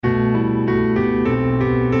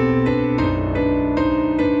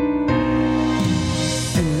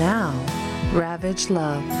Ravage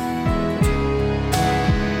Love.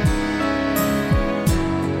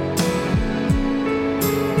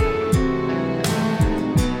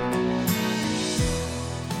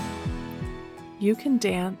 You can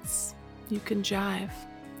dance, you can jive,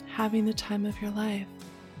 having the time of your life.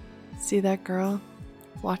 See that girl?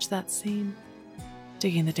 Watch that scene.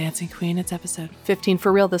 Digging the Dancing Queen, it's episode 15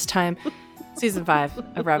 for real this time. Season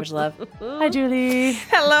 5 of Ravage Love. Hi, Julie.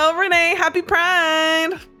 Hello, Renee. Happy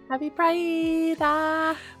Pride. Happy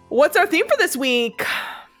Pride. What's our theme for this week?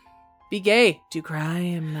 Be gay, do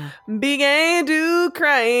crime. Be gay, do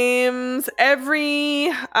crimes.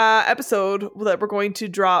 Every episode that we're going to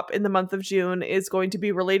drop in the month of June is going to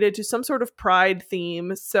be related to some sort of pride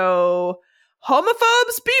theme. So,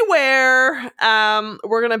 homophobes beware.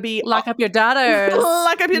 We're gonna be Lock up your daughters.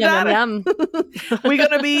 Lock up your daughters. Yum. We're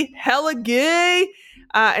gonna be hella gay.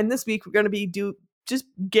 And this week we're gonna be just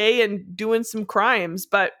gay and doing some crimes.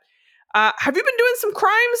 But have you been doing some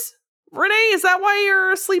crimes? Renee, is that why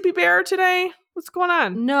you're a sleepy bear today? What's going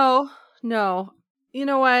on? No. You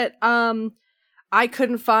know what? I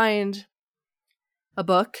couldn't find a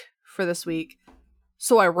book for this week,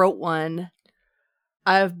 so I wrote one.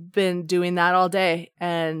 I've been doing that all day,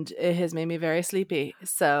 and it has made me very sleepy.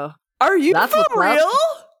 So, are you for real?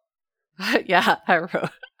 Yeah, I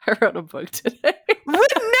wrote a book today.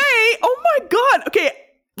 Renee, oh my god. Okay,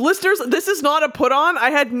 listeners, this is not a put on. I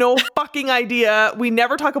had no fucking idea. We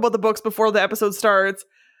never talk about the books before the episode starts.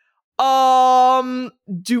 Do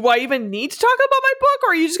I even need to talk about my book,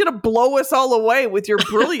 or are you just gonna blow us all away with your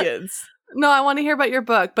brilliance? No, I want to hear about your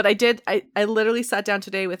book, but I literally sat down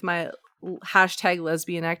today with my hashtag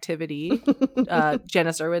lesbian activity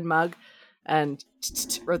Janice Irwin mug and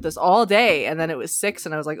wrote this all day, and then it was 6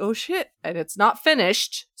 and I was like, oh shit, and it's not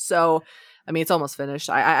finished. So I mean, it's almost finished.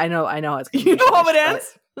 I know it's gonna you be know finished, how it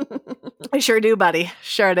ends. I sure do, buddy,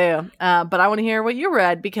 sure do. But I want to hear what you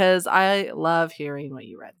read, because I love hearing what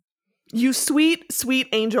you read. You sweet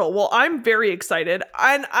angel. Well, I'm very excited,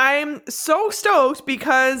 and I'm so stoked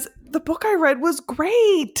because the book I read was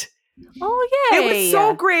great. Oh, yay. It was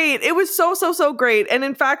so great. It was so great. And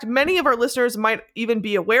in fact, many of our listeners might even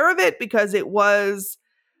be aware of it because it was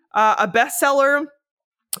a bestseller.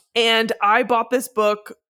 And I bought this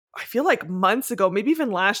book, I feel like months ago, maybe even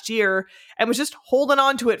last year, and was just holding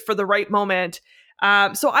on to it for the right moment.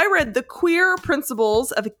 So I read The Queer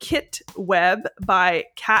Principles of Kitt Web by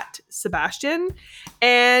Cat Sebastian.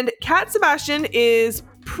 And Cat Sebastian is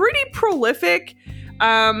pretty prolific.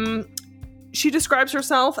 She describes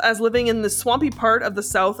herself as living in the swampy part of the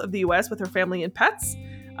south of the US with her family and pets.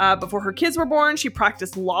 Before her kids were born, she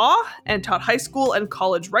practiced law and taught high school and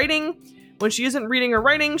college writing. When she isn't reading or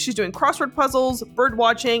writing, she's doing crossword puzzles, bird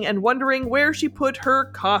watching, and wondering where she put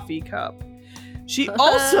her coffee cup. She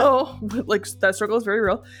also, like, that struggle is very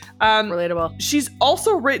real. Relatable. She's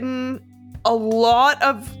also written a lot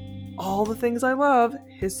of all the things I love,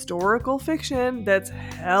 historical fiction that's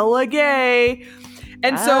hella gay.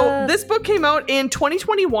 And so this book came out in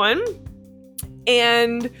 2021,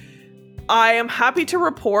 and I am happy to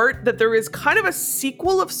report that there is kind of a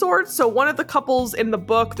sequel of sorts. So one of the couples in the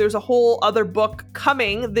book, there's a whole other book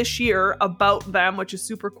coming this year about them, which is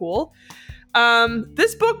super cool.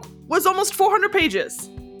 This book was almost 400 pages,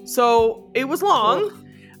 so it was long,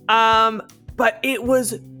 but it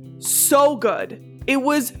was so good. It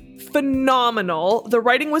was phenomenal. The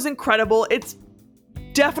writing was incredible. It's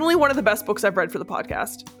definitely one of the best books I've read for the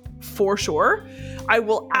podcast, for sure. I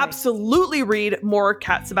will absolutely read more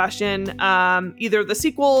Cat Sebastian, either the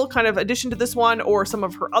sequel kind of addition to this one or some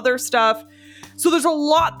of her other stuff. So there's a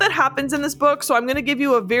lot that happens in this book. So I'm going to give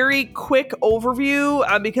you a very quick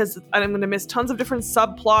overview because I'm going to miss tons of different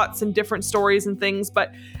subplots and different stories and things.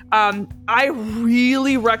 But I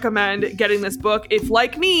really recommend getting this book. If,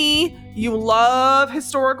 like me, you love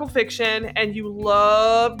historical fiction and you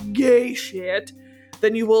love gay shit,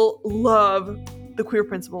 then you will love The Queer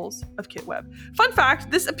Principles of Kitt Web. Fun fact,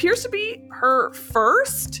 this appears to be her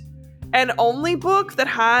first and only book that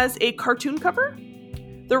has a cartoon cover.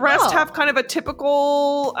 The rest have kind of a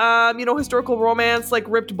typical, historical romance, like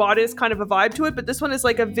ripped bodice kind of a vibe to it. But this one is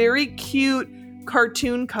like a very cute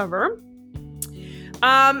cartoon cover.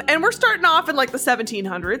 And we're starting off in like the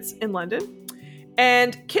 1700s in London.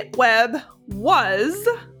 And Kitt Web was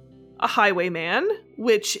a highwayman,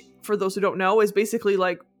 which, for those who don't know, is basically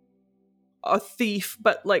like a thief,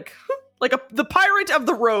 but like the pirate of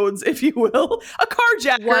the roads, if you will, a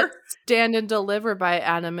carjacker. What Stand and Deliver by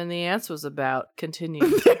Adam and the Ants was about. Continue.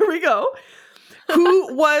 There we go.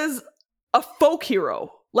 Who was a folk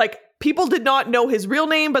hero, like people did not know his real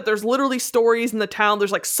name, but there's literally stories in the town.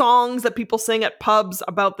 There's like songs that people sing at pubs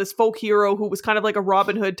about this folk hero who was kind of like a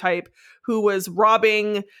Robin Hood type, who was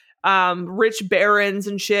robbing rich barons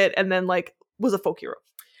and shit, and then like was a folk hero.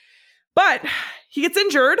 But he gets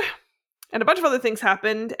injured and a bunch of other things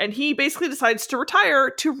happened, and he basically decides to retire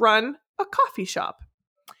to run a coffee shop.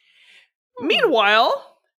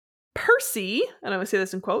 Meanwhile, Percy, and I'm going to say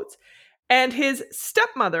this in quotes, and his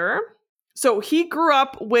stepmother, so he grew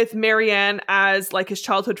up with Marianne as like his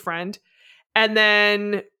childhood friend, and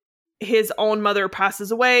then his own mother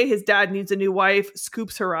passes away, his dad needs a new wife,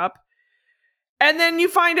 scoops her up, and then you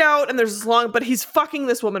find out, and there's this long, but he's fucking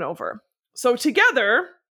this woman over. So together,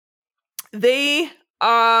 they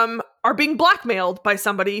are being blackmailed by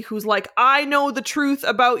somebody who's like, I know the truth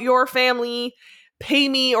about your family, pay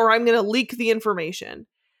me or I'm going to leak the information.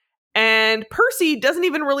 And Percy doesn't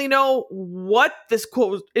even really know what this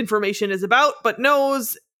quote information is about, but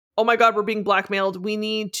knows, oh my God, we're being blackmailed. We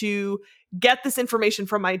need to get this information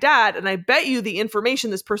from my dad. And I bet you the information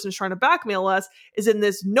this person is trying to blackmail us is in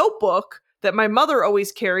this notebook that my mother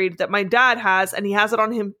always carried, that my dad has, and he has it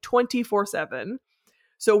on him 24/7.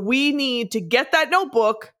 So we need to get that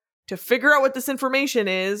notebook to figure out what this information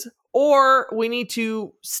is, or we need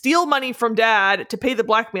to steal money from dad to pay the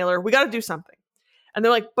blackmailer. We got to do something. And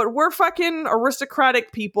they're like, but we're fucking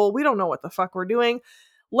aristocratic people. We don't know what the fuck we're doing.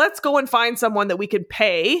 Let's go and find someone that we can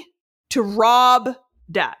pay to rob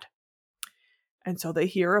dad. And so they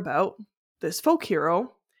hear about this folk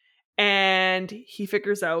hero, and he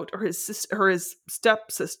figures out, or his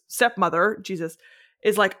stepmother, Jesus,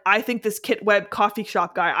 is like, I think this Kitt Webb coffee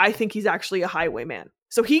shop guy, I think he's actually a highwayman.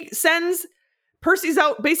 So he sends, Percy's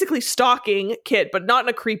out basically stalking Kitt, but not in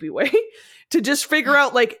a creepy way, to just figure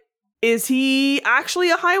out, like, is he actually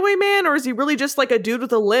a highwayman, or is he really just like a dude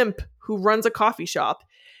with a limp who runs a coffee shop?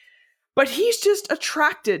 But he's just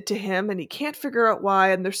attracted to him, and he can't figure out why,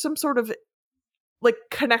 and there's some sort of like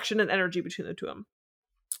connection and energy between the two of them.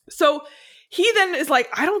 So he then is like,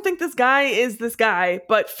 I don't think this guy is this guy,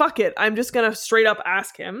 but fuck it. I'm just going to straight up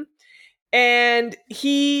ask him. And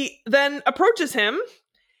he then approaches him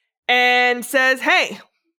and says, hey,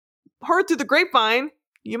 heard through the grapevine,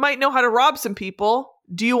 you might know how to rob some people.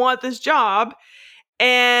 Do you want this job?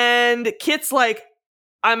 And Kitt's like,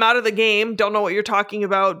 I'm out of the game. Don't know what you're talking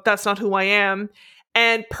about. That's not who I am.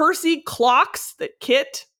 And Percy clocks that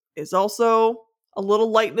Kitt is also a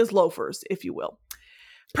little light in his loafers, if you will.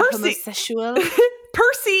 Percy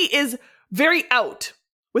is very out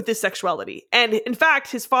with his sexuality. And in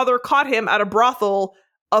fact, his father caught him at a brothel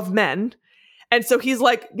of men. And so he's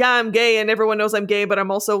like, yeah, I'm gay and everyone knows I'm gay, but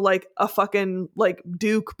I'm also like a fucking like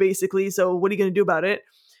duke, basically. So what are you going to do about it?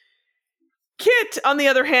 Kitt, on the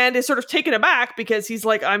other hand, is sort of taken aback because he's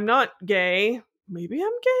like, I'm not gay. Maybe I'm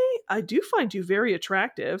gay. I do find you very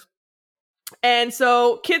attractive. And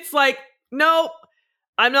so Kitt's like, no,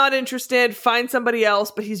 I'm not interested. Find somebody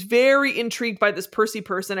else. But he's very intrigued by this Percy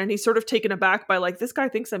person. And he's sort of taken aback by like, this guy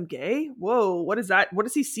thinks I'm gay? Whoa, what is that? What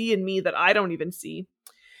does he see in me that I don't even see?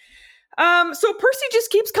 So Percy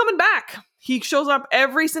just keeps coming back. He shows up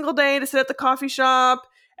every single day to sit at the coffee shop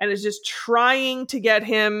and is just trying to get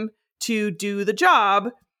him to do the job.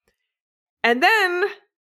 And then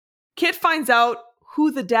Kitt finds out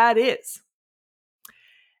who the dad is.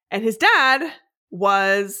 And his dad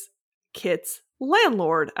was Kitt's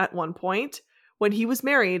landlord at one point when he was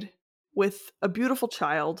married with a beautiful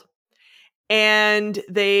child. And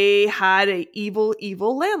they had an evil,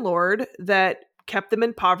 evil landlord that kept them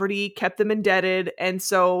in poverty, kept them indebted. And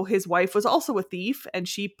so his wife was also a thief and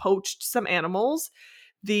she poached some animals.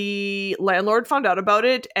 The landlord found out about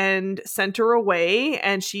it and sent her away,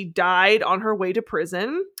 and she died on her way to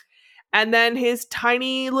prison. And then his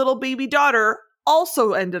tiny little baby daughter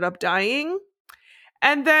also ended up dying.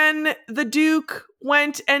 And then the Duke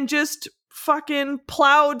went and just fucking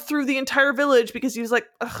plowed through the entire village because he was like,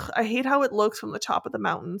 ugh, I hate how it looks from the top of the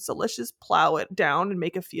mountain. So let's just plow it down and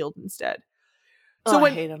make a field instead. So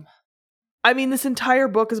I hate him. I mean, this entire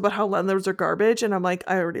book is about how landlords are garbage. And I'm like,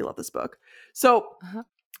 I already love this book. So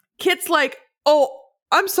Kitt's like, oh,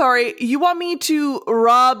 I'm sorry. You want me to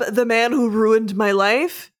rob the man who ruined my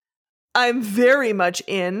life? I'm very much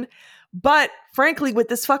in. But frankly, with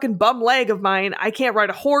this fucking bum leg of mine, I can't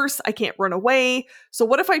ride a horse. I can't run away. So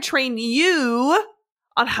what if I train you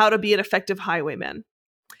on how to be an effective highwayman?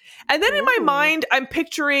 And then in my mind, I'm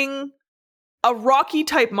picturing a Rocky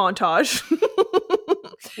type montage.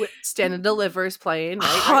 With Stand and Deliver's playing.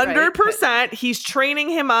 100%. He's training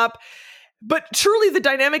him up. But truly the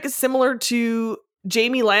dynamic is similar to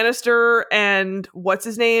Jaime Lannister and what's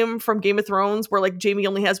his name from Game of Thrones, where like Jaime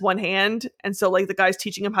only has one hand, and so like the guy's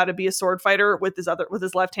teaching him how to be a sword fighter with his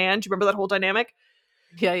left hand. Do you remember that whole dynamic?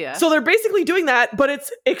 Yeah. So they're basically doing that, but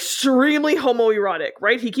it's extremely homoerotic,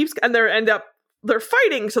 right? They're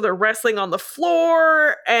fighting, so they're wrestling on the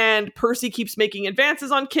floor, and Percy keeps making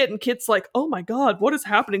advances on Kitt, and Kitt's like, oh my god, what is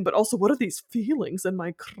happening? But also, what are these feelings in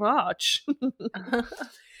my crotch?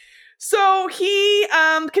 So he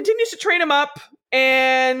continues to train him up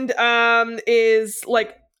and is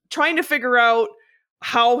like trying to figure out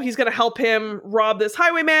how he's going to help him rob this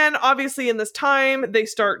highwayman. Obviously, in this time, they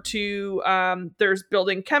start to, there's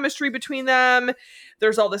building chemistry between them.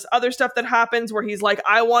 There's all this other stuff that happens where he's like,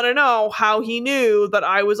 I want to know how he knew that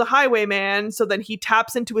I was a highwayman. So then he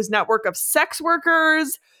taps into his network of sex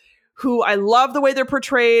workers, who I love the way they're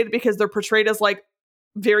portrayed, because they're portrayed as like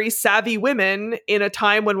very savvy women in a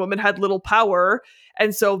time when women had little power.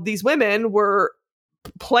 And so these women were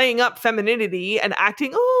playing up femininity and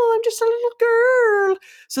acting, oh, I'm just a little girl,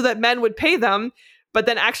 so that men would pay them, but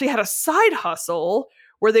then actually had a side hustle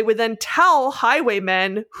where they would then tell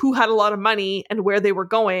highwaymen who had a lot of money and where they were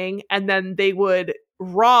going, and then they would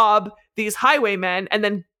rob these highwaymen and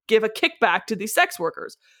then give a kickback to these sex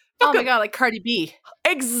workers. Oh my god, like Cardi B.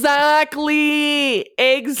 Exactly.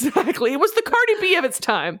 It was the Cardi B of its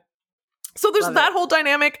time. So there's that whole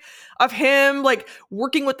dynamic of him like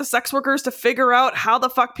working with the sex workers to figure out how the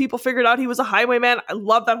fuck people figured out he was a highwayman. I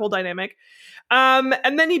love that whole dynamic.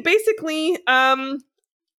 And then he basically, they're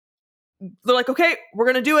like, okay, we're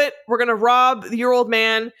going to do it. We're going to rob your old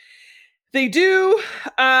man. They do.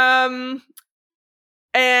 And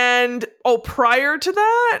prior to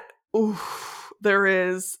that, there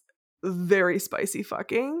is very spicy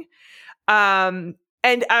fucking.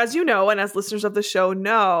 And as you know, and as listeners of the show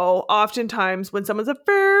know, oftentimes when someone's a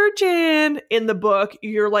virgin in the book,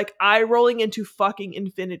 you're like eye rolling into fucking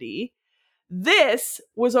infinity. This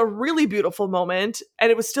was a really beautiful moment, and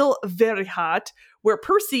it was still very hot, where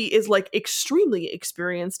Percy is like extremely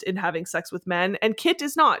experienced in having sex with men, and Kitt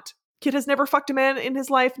is not. Kitt has never fucked a man in his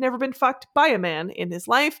life, never been fucked by a man in his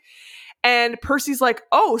life. And Percy's like,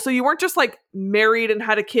 oh, so you weren't just like married and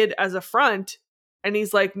had a kid as a front? And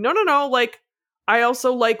he's like, no, like, I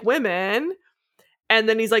also like women. And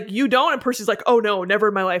then he's like, you don't? And Percy's like, oh no, never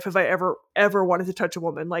in my life have I ever wanted to touch a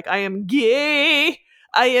woman. Like, I am gay.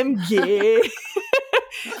 And so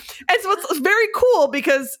it's very cool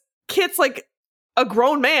because Kitt's like a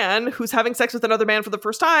grown man who's having sex with another man for the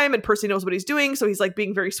first time, and Percy knows what he's doing. So he's like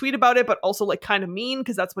being very sweet about it, but also like kind of mean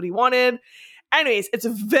because that's what he wanted. Anyways, it's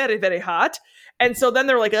very, very hot. And so then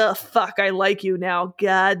they're like, oh, fuck, I like you now.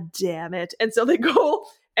 God damn it. And so they go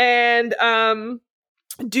and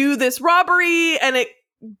do this robbery, and it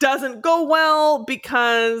doesn't go well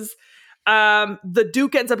because the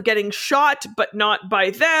Duke ends up getting shot, but not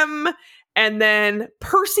by them. And then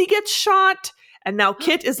Percy gets shot. And now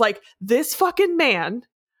Kitt is like, this fucking man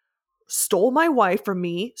stole my wife from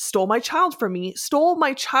me, stole my child from me, stole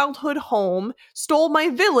my childhood home, stole my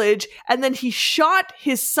village, and then he shot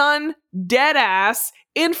his son dead ass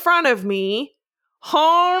in front of me.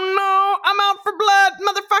 Oh no, I'm out for blood,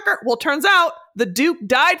 motherfucker. Well, turns out the Duke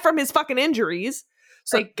died from his fucking injuries.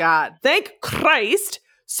 So, thank God. Thank Christ.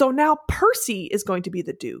 So now Percy is going to be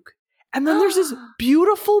the Duke. And then there's this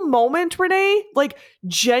beautiful moment, Renee, like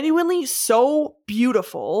genuinely so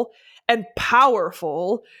beautiful and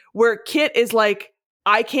powerful, where Kitt is like,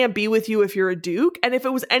 I can't be with you if you're a Duke. And if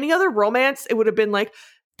it was any other romance, it would have been like,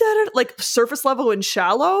 like surface level and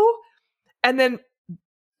shallow. And then,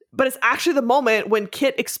 but it's actually the moment when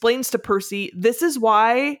Kitt explains to Percy, this is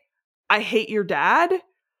why I hate your dad,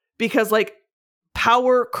 because like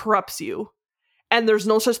power corrupts you. And there's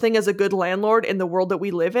no such thing as a good landlord in the world that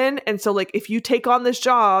we live in. And so like, if you take on this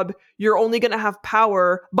job, you're only going to have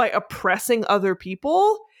power by oppressing other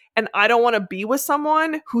people. And I don't want to be with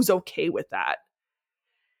someone who's okay with that.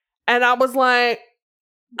 And I was like,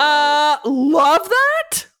 love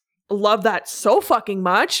that. Love that so fucking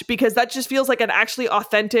much, because that just feels like an actually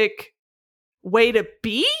authentic way to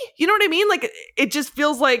be. You know what I mean? Like, it just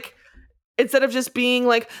feels like, instead of just being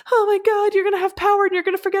like, oh my God, you're going to have power and you're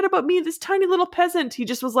going to forget about me, this tiny little peasant. He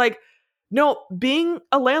just was like, no, being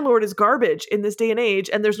a landlord is garbage in this day and age.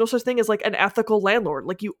 And there's no such thing as like an ethical landlord.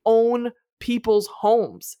 Like, you own people's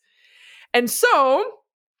homes. And so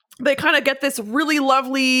they kind of get this really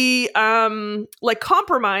lovely like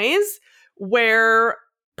compromise where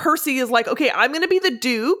Percy is like, okay, I'm going to be the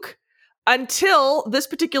Duke until this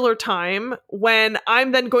particular time, when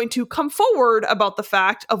I'm then going to come forward about the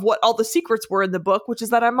fact of what all the secrets were in the book, which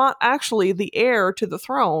is that I'm not actually the heir to the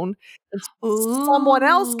throne. Someone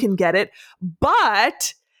else can get it.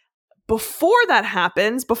 But before that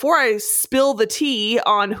happens, before I spill the tea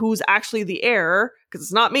on who's actually the heir, because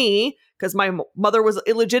it's not me, because my mother was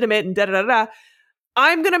illegitimate and da-da-da-da,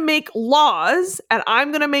 I'm going to make laws and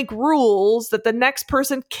I'm going to make rules that the next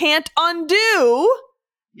person can't undo.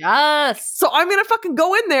 Yes. So I'm going to fucking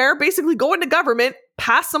go in there, basically go into government,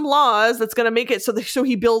 pass some laws that's going to make it so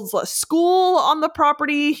he builds a school on the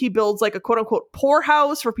property. He builds like a quote unquote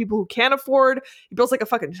poorhouse for people who can't afford. He builds like a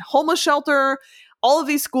fucking homeless shelter, all of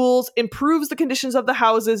these schools, improves the conditions of the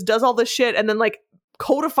houses, does all this shit, and then like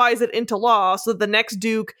codifies it into law so that the next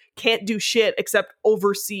duke can't do shit except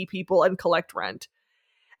oversee people and collect rent.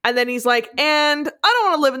 And then he's like, and I don't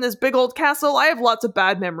want to live in this big old castle. I have lots of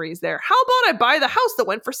bad memories there. How about I buy the house that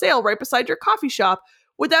went for sale right beside your coffee shop?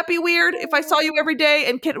 Would that be weird if I saw you every day?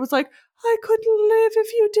 And Kitt was like, I couldn't live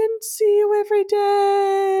if you didn't see you every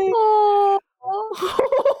day.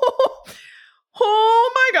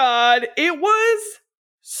 Oh my God. It was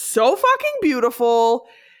so fucking beautiful.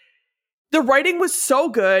 The writing was so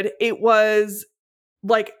good. It was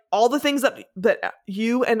like all the things that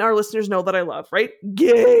you and our listeners know that I love, right?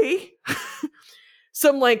 Gay.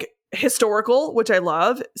 Some like historical, which I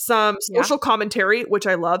love. Some social commentary, which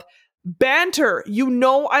I love. Banter. You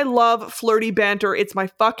know I love flirty banter. It's my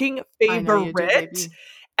fucking favorite.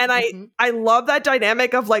 And I love that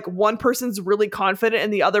dynamic of like one person's really confident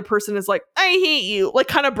and the other person is like, I hate you. Like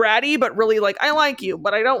kind of bratty, but really like, I like you,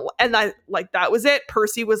 but I don't. And that was it.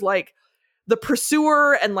 Percy was like the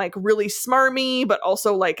pursuer and like really smarmy, but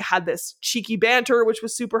also like had this cheeky banter, which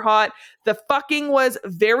was super hot. The fucking was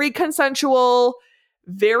very consensual,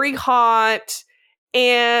 very hot,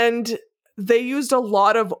 and they used a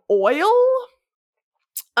lot of oil,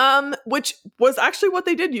 which was actually what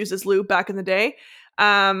they did use as lube back in the day.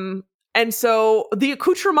 And so the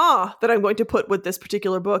accoutrement that I'm going to put with this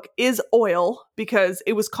particular book is oil, because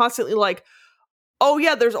it was constantly like, oh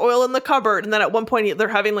yeah, there's oil in the cupboard. And then at one point they're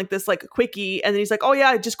having like this like quickie. And then he's like, oh yeah,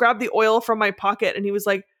 I just grabbed the oil from my pocket. And he was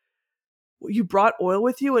like, you brought oil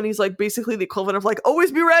with you? And he's like, basically the equivalent of like,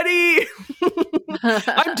 always be ready.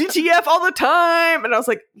 I'm DTF all the time. And I was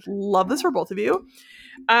like, love this for both of you.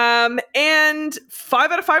 And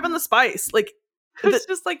 5 out of 5 on the spice. Like, it's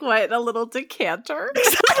just like, what, a little decanter?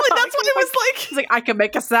 Exactly. That's what it was like. He's like, I can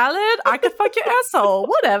make a salad. I can fuck your asshole.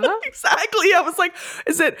 Whatever. Exactly. I was like,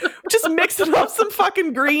 is it just mixing up some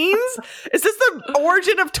fucking greens? Is this the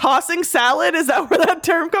origin of tossing salad? Is that where that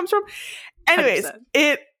term comes from? Anyways, 100%.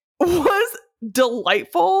 It was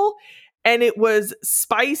delightful and it was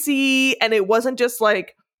spicy and it wasn't just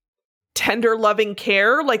like tender loving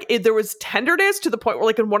care. Like there was tenderness to the point where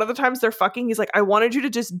like in one of the times they're fucking, he's like, I wanted you to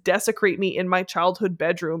just desecrate me in my childhood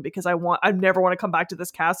bedroom because I never want to come back to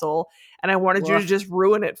this castle and I wanted you to just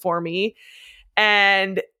ruin it for me.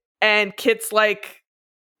 And Kitt's like,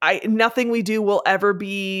 nothing we do will ever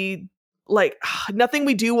be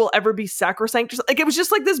sacrosanct. Like it was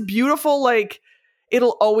just like this beautiful, like it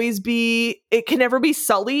can never be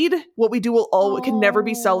sullied. What we do it can never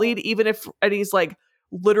be sullied, even if, and he's like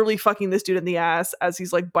literally fucking this dude in the ass as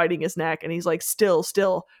he's like biting his neck and he's like, still,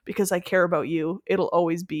 because I care about you, it'll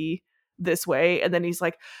always be this way. And then he's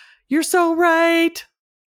like, you're so right.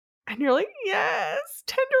 And you're like, yes,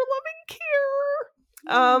 tender loving care.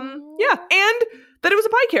 Yeah. And that it was a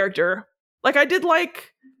bi character. Like I did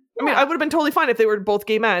like, I mean, I would have been totally fine if they were both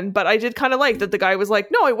gay men, but I did kind of like that the guy was like,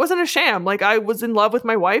 no, it wasn't a sham. Like I was in love with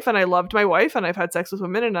my wife and I loved my wife and I've had sex with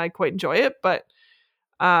women and I quite enjoy it. But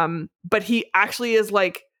he actually is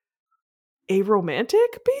like aromantic,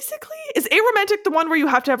 basically. Is aromantic the one where you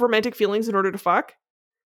have to have romantic feelings in order to fuck?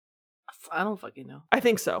 I don't fucking know. I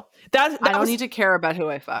think so. I don't need to care about who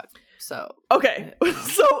I fuck. So okay.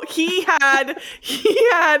 So he had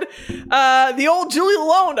the old Julie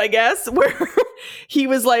Lalonde, I guess, where he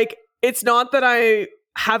was like, it's not that I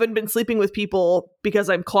haven't been sleeping with people because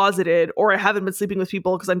I'm closeted, or I haven't been sleeping with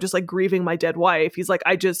people because I'm just like grieving my dead wife. He's like,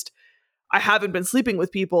 I haven't been sleeping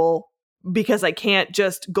with people because I can't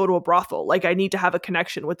just go to a brothel. Like I need to have a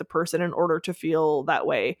connection with the person in order to feel that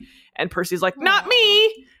way. And Percy's like, not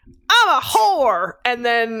me, I'm a whore. And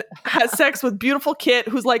then has sex with beautiful Kitt,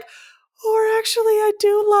 who's like, or actually I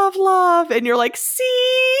do love. And you're like,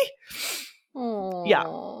 see? Aww.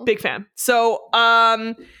 Yeah, big fan. So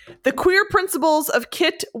The Queer Principles of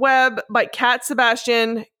Kitt Webb by Cat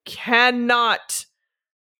Sebastian, cannot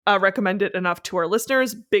recommend it enough to our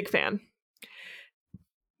listeners. Big fan.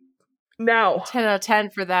 Now 10 out of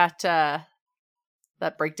 10 for that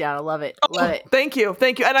that breakdown. I love it. Love it. Thank you.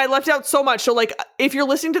 And I left out so much. So like, if you're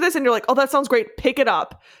listening to this and you're like, oh, that sounds great, pick it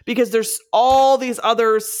up, because there's all these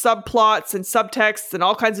other subplots and subtexts and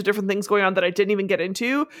all kinds of different things going on that I didn't even get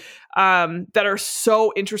into, that are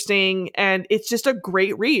so interesting. And it's just a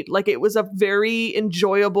great read. Like, it was a very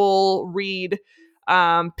enjoyable read.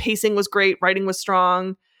 Pacing was great. Writing was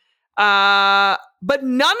strong. But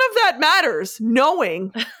none of that matters,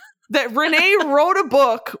 knowing that Renée wrote a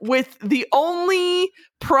book with the only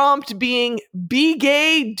prompt being "be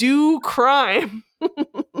gay, do crime."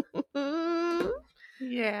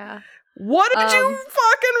 Yeah. What did you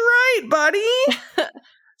fucking write, buddy?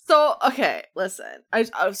 So, okay, listen.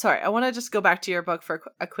 I'm sorry. I want to just go back to your book for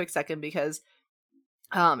a quick second, because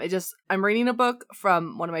I'm reading a book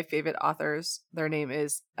from one of my favorite authors. Their name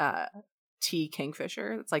is T.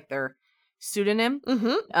 Kingfisher. It's like their pseudonym.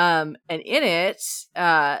 And in it,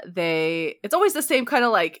 it's always the same kind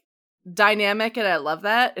of like dynamic, and I love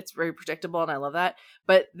that. It's very predictable, and I love that.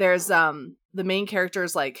 But there's the main character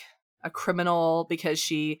is like a criminal, because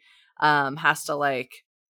she has to like,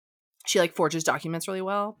 she like forges documents really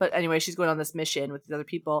well. But anyway, she's going on this mission with these other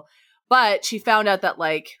people, but she found out that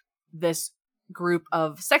like this group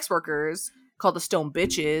of sex workers called the Stone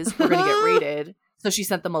Bitches were gonna get raided. So she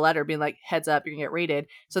sent them a letter being like, heads up, you're gonna get raided.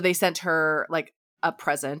 So they sent her like a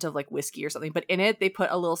present of like whiskey or something, but in it they put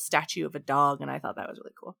a little statue of a dog, and I thought that was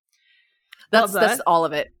really cool. That's all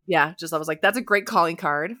of it. Yeah, I was like, that's a great calling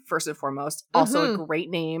card, first and foremost. Also a great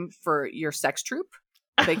name for your sex troupe.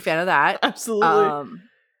 Big fan of that. Absolutely.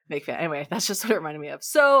 Big fan. Anyway, that's just what it reminded me of.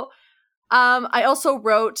 So I also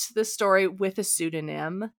wrote this story with a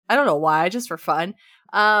pseudonym. I don't know why, just for fun.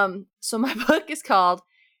 So my book is called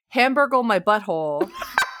Hamburgle My Butthole.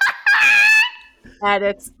 And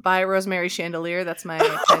it's by Rosemarie Chandalier. That's my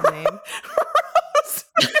pen name.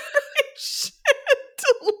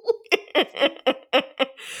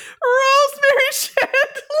 Rosemarie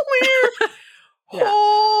Chandalier. Yeah.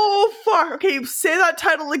 Oh, fuck. Okay, say that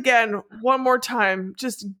title again one more time.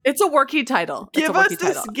 Just, it's a working title. Give us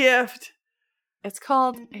this gift. It's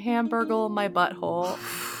called Hamburgle My Butthole.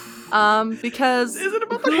 Because is it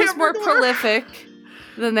about who's more prolific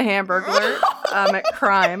than the Hamburglar at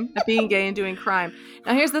crime, at being gay and doing crime?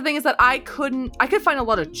 Now, here's the thing: is that I could find a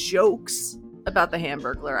lot of jokes about the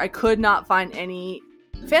Hamburglar. I could not find any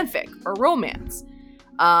fanfic or romance.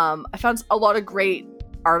 I found a lot of great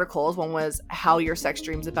articles. One was how your sex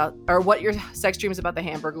dreams about, or what your sex dreams about the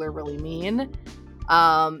Hamburglar really mean.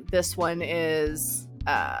 This one is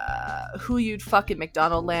who you'd fuck in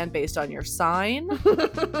McDonald Land based on your sign.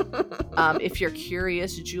 If you're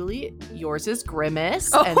curious, Julie, yours is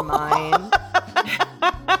Grimace, and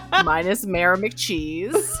mine is Mayor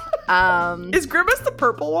McCheese. Is Grimace the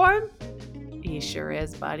purple one? He sure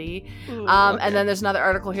is, buddy. Ooh, okay. And then there's another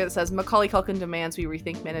article here that says Macaulay Culkin demands we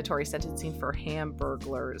rethink mandatory sentencing for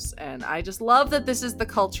Hamburglars. And I just love that this is the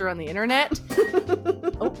culture on the internet.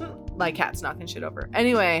 Oh, my cat's knocking shit over.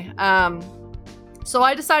 Anyway, so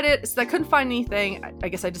I decided, since I couldn't find anything, I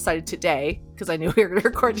guess I decided today, because I knew we were going to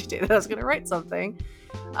record today, that I was going to write something.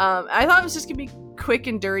 I thought it was just going to be quick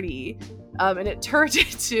and dirty. And it turned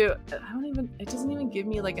into, it doesn't even give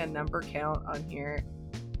me like a number count on here.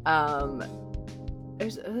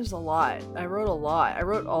 There's a lot. I wrote a lot. I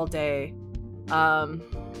wrote all day. Now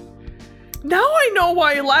I know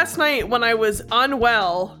why last night when I was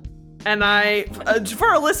unwell, and for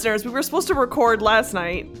our listeners, we were supposed to record last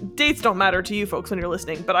night. Dates don't matter to you folks when you're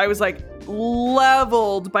listening, but I was like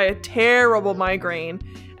leveled by a terrible migraine.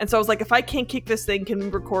 And so I was like, if I can't kick this thing, can we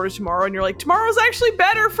record it tomorrow? And you're like, tomorrow's actually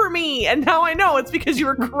better for me. And now I know it's because you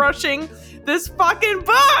were crushing this fucking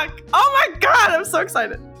book. Oh my God, I'm so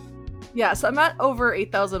excited. Yeah, so I'm at over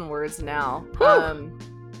 8,000 words now.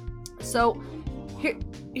 So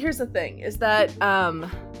here's the thing, is that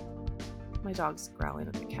my dog's growling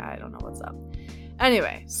at the cat. I don't know what's up.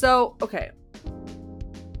 Anyway, so, okay.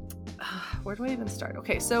 Where do I even start?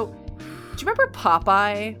 Okay, so do you remember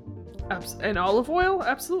Popeye? And olive oil?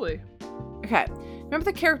 Absolutely. Okay. Remember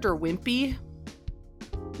the character Wimpy?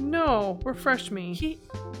 No, refresh me.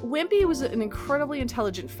 Wimpy was an incredibly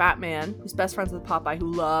intelligent fat man who's best friends with Popeye,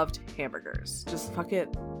 who loved hamburgers. Just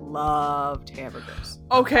fucking loved hamburgers.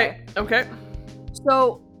 Okay.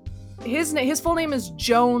 So his full name is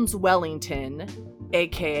Jones Wellington,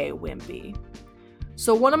 aka Wimpy.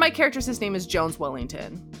 So one of my characters, his name is Jones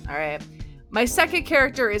Wellington. All right. My second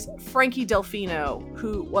character is Frankie Delfino,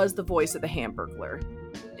 who was the voice of the Hamburglar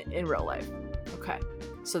in real life. Okay.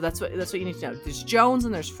 So that's what you need to know. There's Jones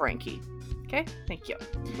and there's Frankie. Okay? Thank you.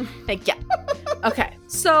 Thank you. Okay.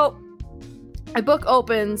 So my book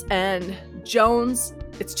opens and Jones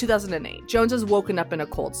It's 2008. Jones has woken up in a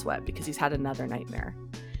cold sweat because he's had another nightmare.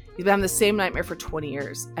 He's been having the same nightmare for 20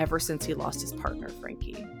 years, ever since he lost his partner,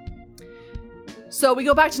 Frankie. So we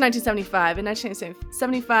go back to 1975. In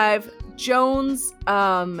 1975, Jones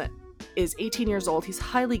is 18 years old. He's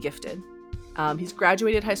highly gifted. He's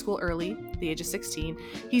graduated high school early, at the age of 16.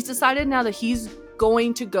 He's decided now that he's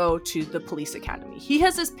going to go to the police academy. He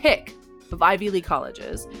has his pick of Ivy League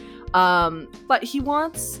colleges, but he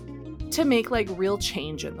wants to make like real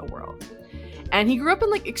change in the world. And he grew up in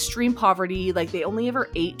like extreme poverty. Like they only ever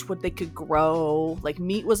ate what they could grow. Like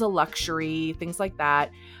meat was a luxury, things like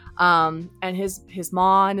that. And his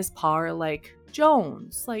ma and his pa are like,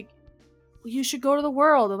 Jones, like, you should go to the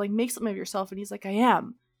world and like make something of yourself. And he's like, I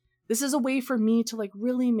am. This is a way for me to like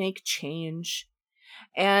really make change.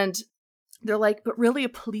 And they're like, but really a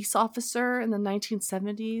police officer in the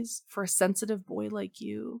 1970s for a sensitive boy like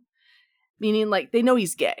you? Meaning like they know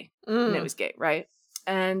he's gay. They know he's gay, right?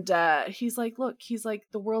 And he's like, look, he's like,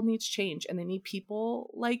 the world needs change and they need people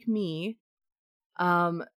like me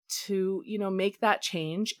to, you know, make that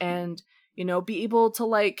change and, you know, be able to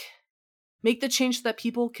like make the change so that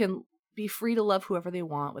people can be free to love whoever they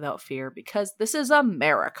want without fear, because this is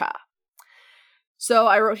America. So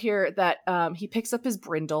I wrote here that he picks up his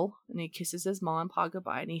brindle and he kisses his mom and pa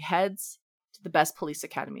goodbye and he heads to the best police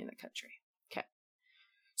academy in the country. Okay.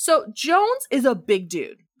 So Jones is a big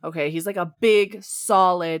dude. Okay. He's like a big,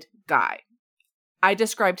 solid guy. I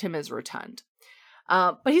described him as rotund.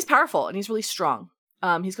 But he's powerful and he's really strong.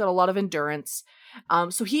 He's got a lot of endurance.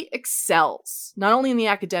 So he excels not only in the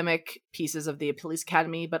academic pieces of the police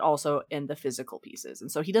academy, but also in the physical pieces.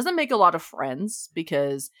 And so he doesn't make a lot of friends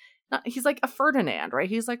because he's like a Ferdinand, right?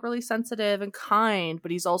 He's like really sensitive and kind, but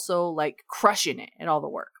he's also like crushing it in all the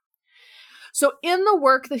work. So in the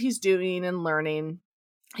work that he's doing and learning,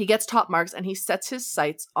 he gets top marks and he sets his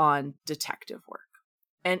sights on detective work.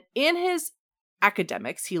 And in his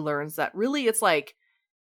academics, he learns that really it's like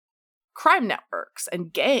crime networks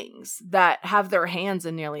and gangs that have their hands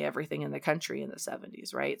in nearly everything in the country in the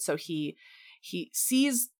 70s, right? So he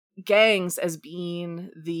sees gangs as being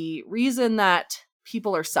the reason that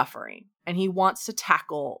people are suffering, and he wants to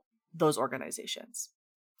tackle those organizations.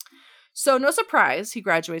 So no surprise, he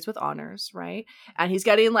graduates with honors, right? And he's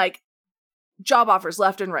getting like job offers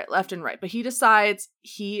left and right. But he decides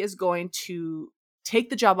he is going to take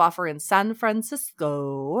the job offer in San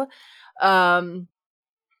Francisco,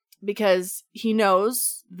 because he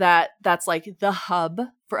knows that that's like the hub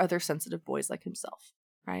for other sensitive boys like himself,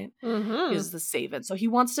 right? Mm-hmm. He's the save-in. So he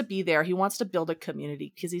wants to be there. He wants to build a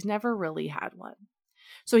community because he's never really had one.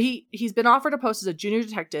 So he's been offered a post as a junior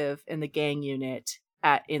detective in the gang unit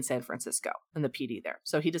in San Francisco, in the PD there.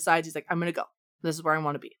 So he decides, he's like, I'm going to go. This is where I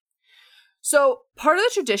want to be. So part of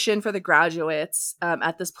the tradition for the graduates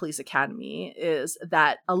at this police academy is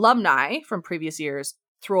that alumni from previous years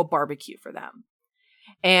throw a barbecue for them.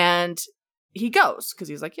 And he goes because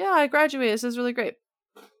he's like, yeah, I graduated. This is really great.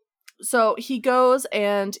 So he goes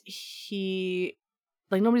and he,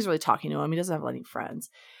 like, nobody's really talking to him. He doesn't have any friends.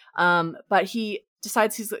 But he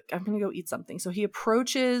decides, he's like, I'm going to go eat something. So he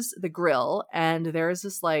approaches the grill and there's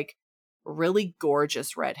this like really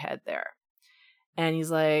gorgeous redhead there. And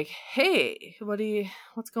he's like, hey,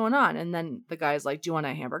 what's going on? And then the guy's like, do you want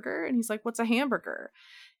a hamburger? And he's like, what's a hamburger?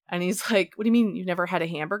 And he's like, what do you mean you've never had a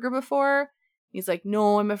hamburger before? He's like,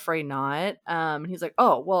 no, I'm afraid not. And he's like,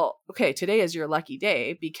 oh, well, okay, today is your lucky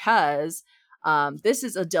day because this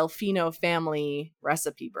is a Delfino family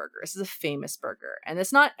recipe burger. This is a famous burger. And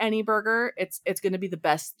it's not any burger. It's going to be the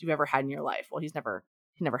best you've ever had in your life. Well, he never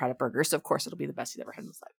had a burger, so of course it'll be the best he's ever had in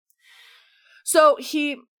his life. So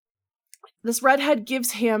this redhead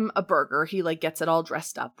gives him a burger. He like gets it all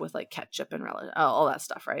dressed up with like ketchup and relish, all that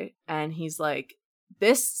stuff, right? And he's like,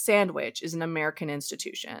 this sandwich is an American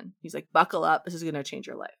institution. He's like, buckle up. This is going to change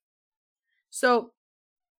your life. So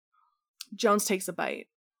Jones takes a bite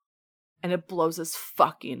and it blows his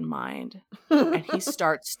fucking mind. And he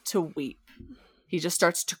starts to weep. He just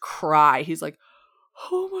starts to cry. He's like,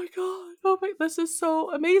 oh my God. This is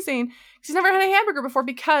so amazing. Because he's never had a hamburger before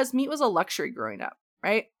because meat was a luxury growing up,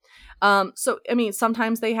 right? So, I mean,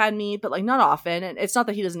 sometimes they had meat, but like not often. And it's not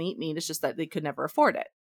that he doesn't eat meat. It's just that they could never afford it.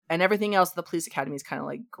 And everything else at the police academy is kind of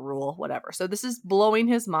like gruel, whatever. So this is blowing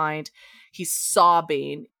his mind. He's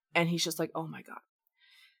sobbing and he's just like, oh my God.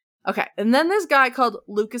 Okay. And then this guy called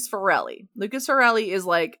Lucas Farelli. Lucas Farelli is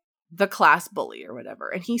like the class bully or whatever.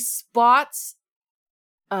 And he spots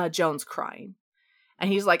Jones crying.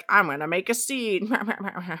 And he's like, I'm going to make a scene.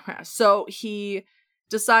 So he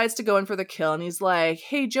decides to go in for the kill. And he's like,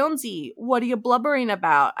 hey, Jonesy, what are you blubbering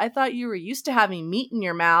about? I thought you were used to having meat in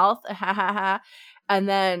your mouth. And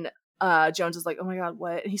then Jones is like, oh my God,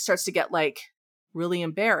 what? And he starts to get like really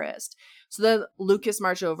embarrassed. So then Lucas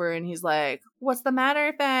marches over and he's like, what's the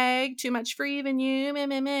matter, fag? Too much for even you? Meh,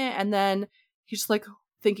 meh, meh. And then he's just like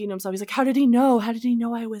thinking to himself, he's like, how did he know? How did he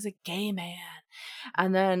know I was a gay man?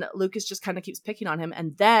 And then Lucas just kind of keeps picking on him.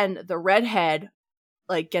 And then the redhead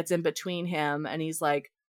like gets in between him and he's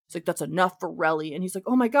like, that's enough for Relly. And he's like,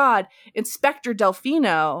 oh my God, Inspector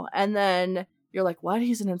Delfino. And then you're like, what?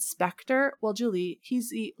 He's an inspector? Well, Julie, he's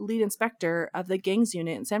the lead inspector of the gangs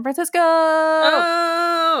unit in San Francisco.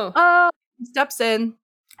 Oh, he steps in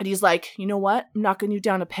and he's like, you know what? I'm knocking you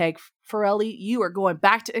down a peg, Forelli. You are going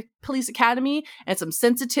back to police academy and some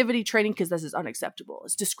sensitivity training because this is unacceptable.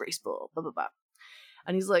 It's disgraceful, blah, blah, blah.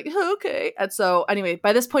 And he's like, okay. And so anyway,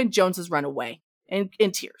 by this point, Jones has run away in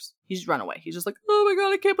tears. He's run away. He's just like, oh my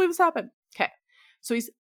God, I can't believe this happened. Okay. So he's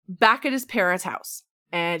back at his parents' house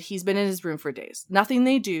and he's been in his room for days. Nothing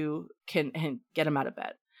they do can get him out of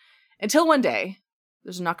bed. Until one day,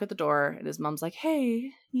 there's a knock at the door and his mom's like,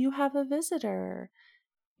 hey, you have a visitor.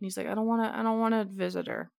 And he's like, I don't want a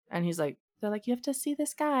visitor. And he's like, they're like, you have to see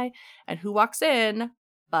this guy. And who walks in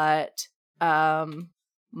but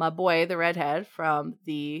my boy, the redhead from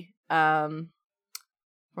the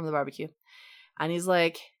barbecue. And he's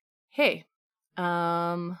like, hey,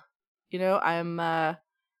 I'm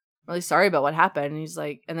really sorry about what happened. And he's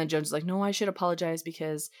like, and then Jones is like, no, I should apologize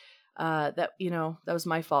because that was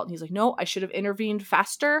my fault. And he's like, no, I should have intervened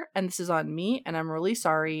faster and this is on me and I'm really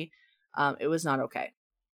sorry. It was not okay.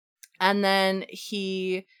 And then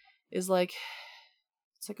he is like,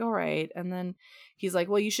 it's like, all right. And then he's like,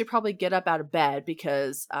 well, you should probably get up out of bed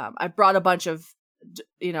because I brought a bunch of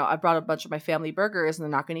my family burgers and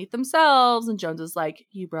they're not going to eat themselves. And Jones is like,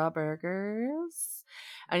 you brought burgers?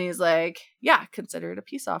 And he's like, yeah, consider it a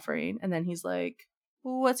peace offering. And then he's like,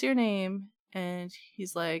 what's your name? And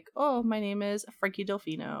he's like, oh, my name is Frankie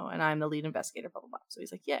Delfino and I'm the lead investigator, blah, blah, blah. So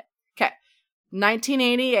he's like, yeah. Okay.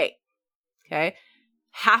 1988. Okay.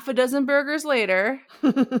 Half a dozen burgers later,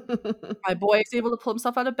 my boy is able to pull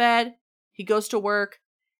himself out of bed. He goes to work.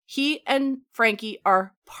 He and Frankie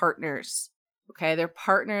are partners. Okay, they're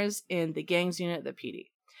partners in the gangs unit, the PD.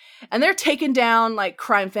 And they're taking down like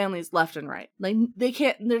crime families left and right. Like they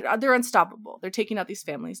can't, they're unstoppable. They're taking out these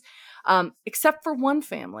families. Except for one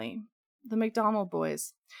family, the McDonald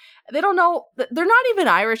boys. They don't know, they're not even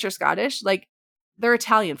Irish or Scottish. Like they're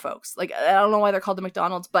Italian folks. Like I don't know why they're called the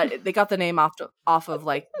McDonald's, but they got the name off of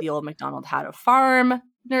like the old McDonald had a farm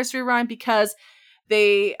nursery rhyme because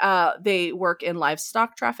they work in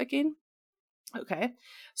livestock trafficking. Okay.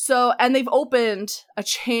 So, and they've opened a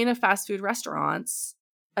chain of fast food restaurants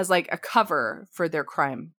as like a cover for their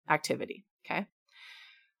crime activity. Okay.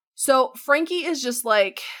 So Frankie is just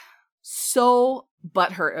like so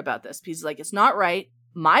butthurt about this. He's like, it's not right.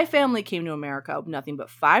 My family came to America with nothing but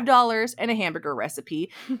 $5 and a hamburger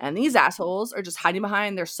recipe. And these assholes are just hiding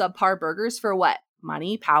behind their subpar burgers for what?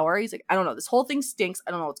 Money, power. He's like, I don't know. This whole thing stinks.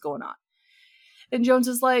 I don't know what's going on. And Jones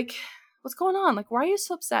is like, what's going on? Like, why are you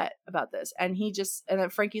so upset about this? And then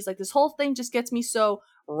Frankie's like, this whole thing just gets me so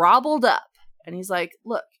riled up. And he's like,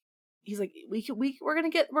 look, he's like, we're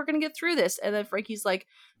going to get through this. And then Frankie's like,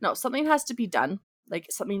 no, something has to be done. Like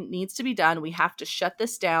something needs to be done. We have to shut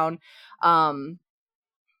this down.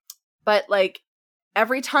 But like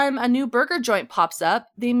every time a new burger joint pops up,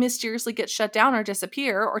 they mysteriously get shut down or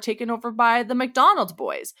disappear or taken over by the McDonald's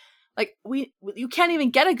boys. Like you can't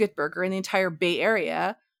even get a good burger in the entire Bay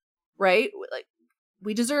Area, right? Like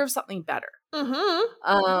we deserve something better.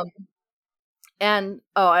 Mm-hmm. And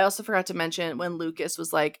I also forgot to mention when Lucas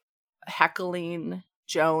was like heckling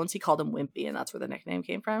Jones, he called him Wimpy, and that's where the nickname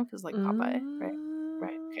came from because like Popeye,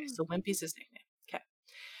 right? Okay, so Wimpy's his nickname. Okay,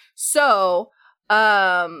 so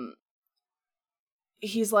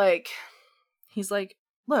he's like,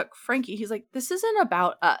 look, Frankie, he's like, this isn't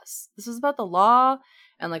about us. This is about the law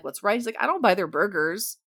and like what's right. He's like, I don't buy their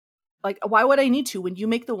burgers. Like, why would I need to when you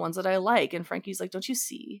make the ones that I like? And Frankie's like, don't you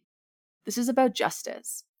see? This is about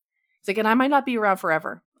justice. He's like, and I might not be around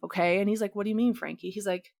forever. Okay. And he's like, what do you mean, Frankie? He's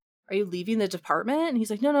like, are you leaving the department? And he's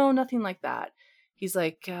like, no, nothing like that. He's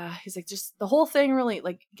like, just the whole thing really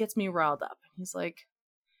like gets me riled up. He's like,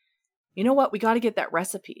 you know what? We got to get that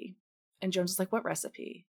recipe. And Jones is like, what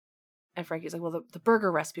recipe? And Frankie's like, well, the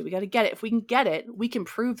burger recipe. We got to get it. If we can get it, we can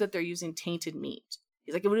prove that they're using tainted meat.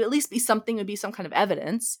 He's like, it would at least be something, it would be some kind of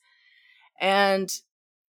evidence. And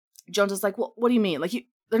Jones is like, well, what do you mean? Like,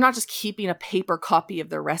 they're not just keeping a paper copy of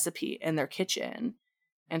their recipe in their kitchen.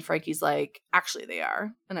 And Frankie's like, actually, they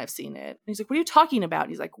are. And I've seen it. And he's like, what are you talking about?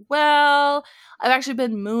 And he's like, well, I've actually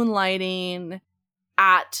been moonlighting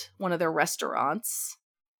at one of their restaurants.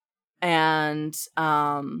 And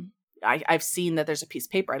I've seen that there's a piece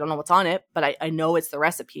of paper. I don't know what's on it, but I know it's the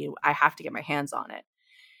recipe. I have to get my hands on it.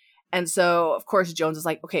 And so, of course, Jones is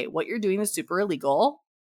like, okay, what you're doing is super illegal,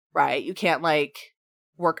 right? You can't like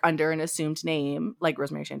work under an assumed name, like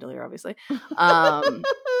Rosemarie Chandalier, obviously.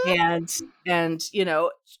 And you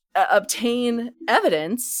know, obtain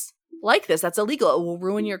evidence like this. That's illegal. It will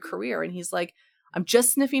ruin your career. And he's like, I'm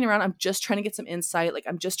just sniffing around. I'm just trying to get some insight. Like,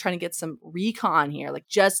 I'm just trying to get some recon here, like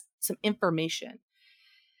just some information.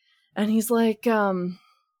 And he's like, but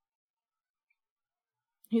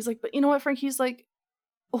you know what, Frank? He's like,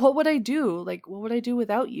 what would I do? Like, what would I do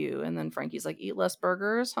without you? And then Frankie's like, eat less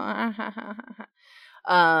burgers. Because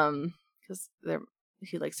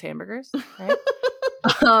he likes hamburgers, right?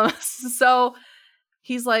 So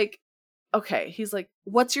he's like, okay, he's like,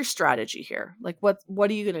 what's your strategy here? Like, what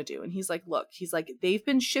are you gonna do? And he's like, look, he's like, they've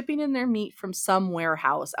been shipping in their meat from some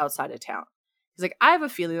warehouse outside of town. He's like, I have a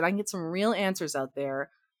feeling that I can get some real answers out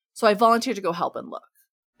there. So I volunteered to go help and look.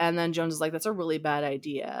 And then Jones is like, that's a really bad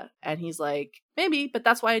idea. And he's like, maybe, but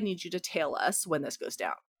that's why I need you to tail us when this goes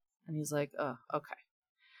down. And he's like, oh, okay.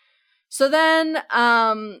 So then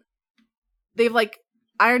they've like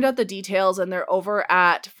ironed out the details and they're over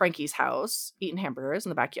at Frankie's house eating hamburgers in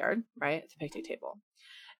the backyard, right? At the picnic table.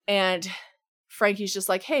 And Frankie's just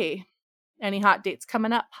like, hey, any hot dates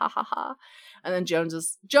coming up? Ha ha ha. And then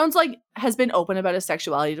Jones like has been open about his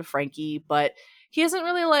sexuality to Frankie, but he hasn't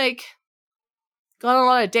really like gone on a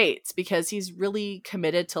lot of dates because he's really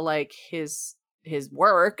committed to like his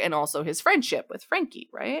work and also his friendship with Frankie,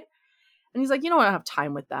 right? And he's like, you know, I don't have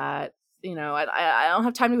time with that. You know, I don't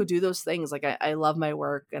have time to go do those things. Like I love my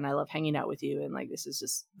work and I love hanging out with you. And like, this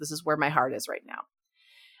is where my heart is right now.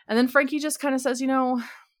 And then Frankie just kind of says, you know,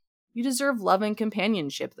 you deserve love and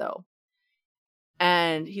companionship though.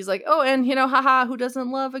 And he's like, oh, and you know, haha, who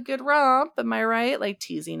doesn't love a good romp? Am I right? Like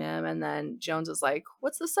teasing him. And then Jones is like,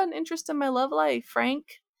 what's the sudden interest in my love life,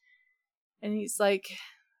 Frank? And he's like,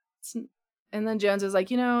 and then Jones is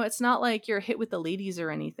like, you know, it's not like you're hit with the ladies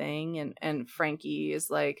or anything. And Frankie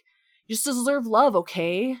is like, you just deserve love,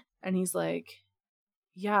 okay? And he's like,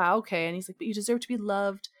 yeah, okay. And he's like, but you deserve to be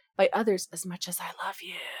loved by others as much as I love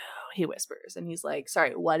you, he whispers. And he's like,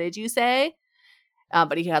 sorry, what did you say?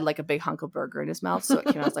 But he had like a big hunk of burger in his mouth. So it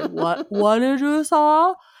came out, I was like, what did you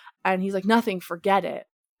say? And he's like, nothing, forget it.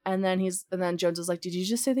 And then Jones is like, did you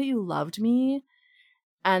just say that you loved me?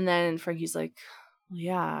 And then Frankie's like, well,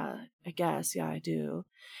 yeah, I guess. Yeah, I do.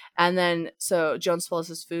 And then, so Jones swallows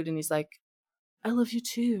his food and he's like, I love you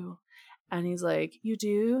too. And he's like, you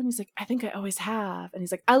do? And he's like, I think I always have. And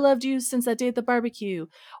he's like, I loved you since that day at the barbecue.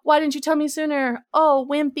 Why didn't you tell me sooner? Oh,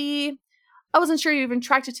 wimpy. I wasn't sure you even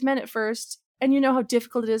attracted to men at first. And you know how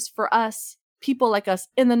difficult it is for us, people like us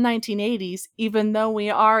in the 1980s, even though we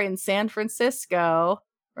are in San Francisco,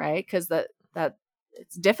 right? Because that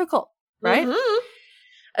it's difficult, right? Mm-hmm.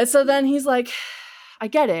 And so then he's like, I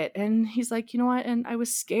get it. And he's like, you know what? And I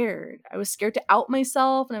was scared. I was scared to out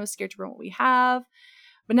myself and I was scared to ruin what we have.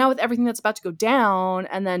 But now with everything that's about to go down,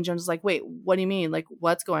 and then Jones is like, wait, what do you mean? Like,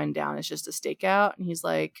 what's going down? It's just a stakeout? And he's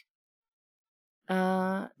like,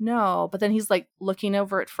 no. But then he's like looking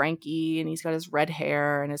over at Frankie and he's got his red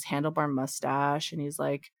hair and his handlebar mustache. And he's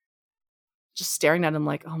like just staring at him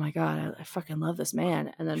like, oh my God, I fucking love this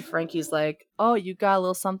man. And then Frankie's like, oh, you got a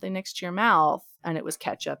little something next to your mouth. And it was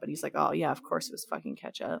ketchup. And he's like, oh yeah, of course it was fucking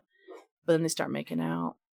ketchup. But then they start making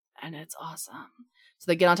out and it's awesome.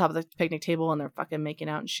 So they get on top of the picnic table and they're fucking making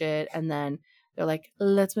out and shit. And then they're like,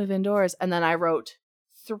 let's move indoors. And then I wrote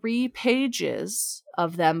 3 pages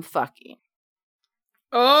of them fucking.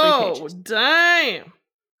 Oh, damn.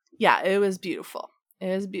 Yeah, it was beautiful. It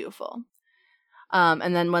was beautiful.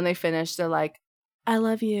 And then when they finish, they're like, I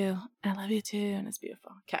love you. I love you too. And it's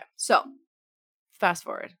beautiful. Okay, so fast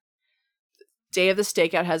forward. Day of the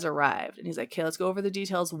stakeout has arrived. And he's like, okay, let's go over the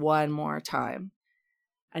details one more time.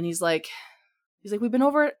 And he's like, we've been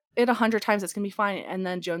over it 100 times. It's going to be fine. And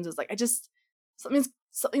then Jones is like,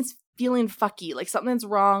 something's feeling fucky. Like something's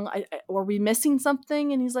wrong. Were we missing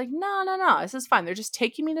something? And he's like, no. This is fine. They're just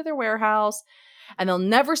taking me to their warehouse. And they'll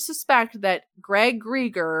never suspect that Greg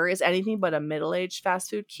Grieger is anything but a middle-aged fast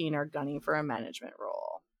food keener gunning for a management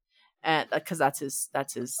role. And because that's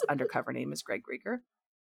his undercover name is Greg Grieger.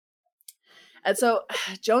 And so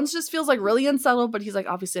Jones just feels like really unsettled, but he's like,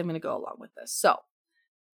 obviously I'm going to go along with this. So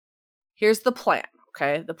here's the plan.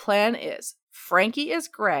 Okay. The plan is Frankie is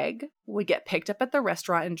Greg. We get picked up at the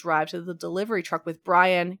restaurant and drive to the delivery truck with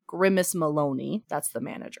Brian Grimace Maloney. That's the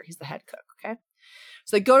manager. He's the head cook. Okay.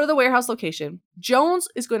 So they go to the warehouse location. Jones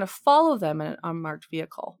is going to follow them in an unmarked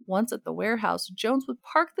vehicle. Once at the warehouse, Jones would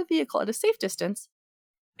park the vehicle at a safe distance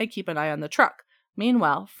and keep an eye on the truck.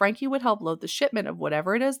 Meanwhile, Frankie would help load the shipment of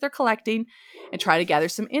whatever it is they're collecting and try to gather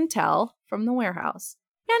some intel from the warehouse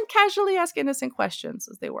and casually ask innocent questions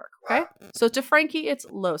as they work, okay? So to Frankie, it's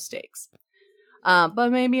low stakes, but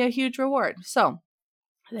maybe a huge reward. So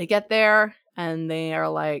they get there and they are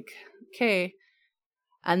like, okay.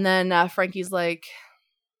 And then Frankie's like,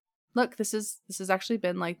 look, this has actually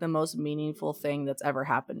been like the most meaningful thing that's ever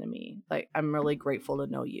happened to me. Like, I'm really grateful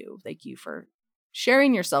to know you. Thank you for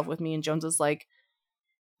sharing yourself with me. And Jones is like,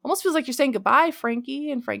 almost feels like you're saying goodbye, Frankie.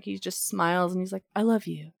 And Frankie just smiles and he's like, I love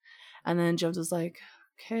you. And then Jones is like,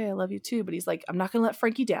 okay, I love you too. But he's like, I'm not going to let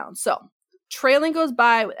Frankie down. So trailing goes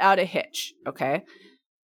by without a hitch. Okay.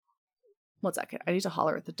 1 second. I need to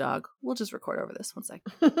holler at the dog. We'll just record over this. 1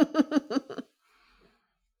 second.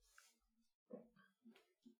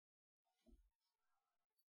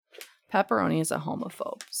 Pepperoni is a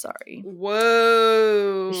homophobe. Sorry.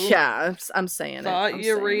 Whoa. Yeah, I'm saying Thought it.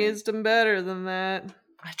 you raised him better than that.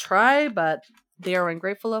 I try, but they are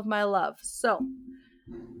ungrateful of my love. So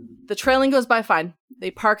the trailing goes by fine.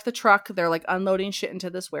 They park the truck. They're like unloading shit into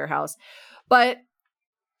this warehouse. But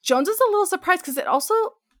Jones is a little surprised because it also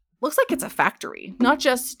looks like it's a factory, not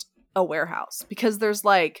just a warehouse, because there's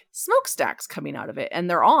like smokestacks coming out of it and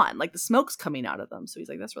they're on. Like the smoke's coming out of them. So he's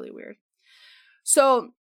like, that's really weird. So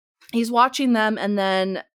he's watching them, and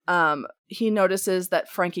then he notices that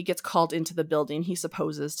Frankie gets called into the building. He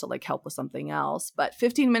supposes to like help with something else. But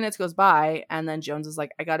 15 minutes goes by, and then Jones is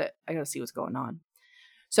like, I gotta see what's going on.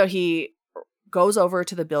 So he goes over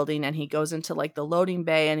to the building and he goes into like the loading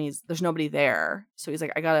bay, and there's nobody there. So he's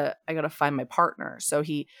like, I gotta find my partner. So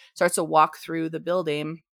he starts to walk through the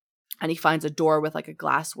building, and he finds a door with like a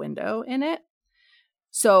glass window in it.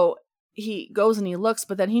 So he goes and he looks,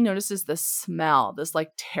 but then he notices the smell, this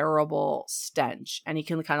like terrible stench, and he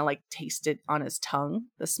can kind of like taste it on his tongue,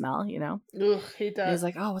 the smell, you know? Ugh, he does. And he's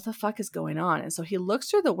like, oh, what the fuck is going on? And so he looks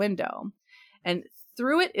through the window, and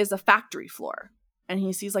through it is a factory floor. And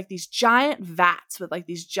he sees like these giant vats with like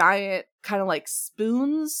these giant kind of like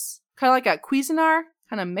spoons, kind of like a Cuisinart,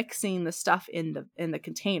 kind of mixing the stuff in the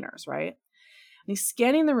containers, right? And he's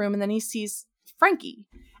scanning the room, and then he sees Frankie,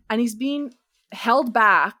 and he's being held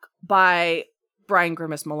back by Brian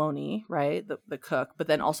Grimace Maloney, right? The cook, but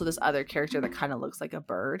then also this other character that kind of looks like a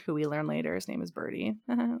bird, who we learn later his name is Birdie,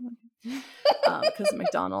 because of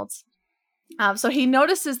McDonald's. So he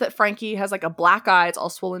notices that Frankie has like a black eye, it's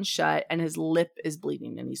all swollen shut, and his lip is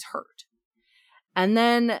bleeding and he's hurt. And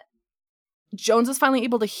then Jones is finally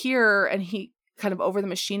able to hear, and he kind of over the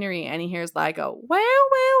machinery, and he hears like a,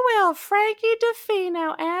 well, Frankie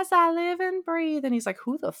DeFino, as I live and breathe. And he's like,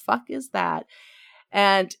 who the fuck is that?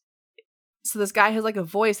 And so this guy has like a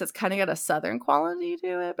voice that's kind of got a southern quality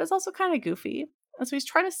to it, but it's also kind of goofy. And so he's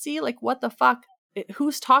trying to see like, what the fuck,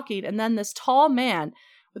 who's talking? And then this tall man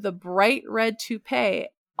with a bright red toupee,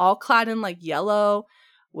 all clad in like yellow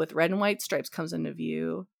with red and white stripes, comes into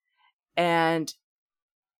view. And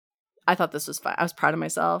I thought this was fun. I was proud of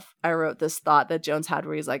myself. I wrote this thought that Jones had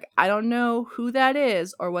where he's like, I don't know who that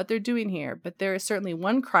is or what they're doing here, but there is certainly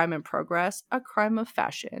one crime in progress, a crime of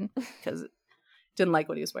fashion, because didn't like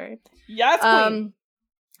what he was wearing. Yes, queen.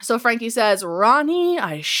 So Frankie says, Ronnie,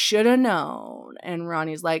 I should have known. And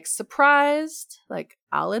Ronnie's like, surprised? Like,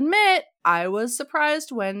 I'll admit, I was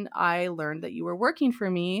surprised when I learned that you were working for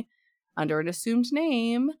me under an assumed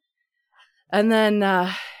name. And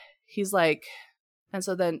then he's like, and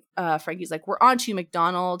so then Frankie's like, we're on to you,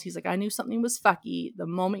 McDonald. He's like, I knew something was fucky the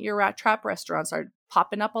moment your rat trap restaurant started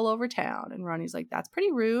popping up all over town. And Ronnie's like, that's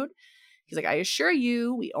pretty rude. He's like, I assure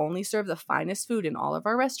you, we only serve the finest food in all of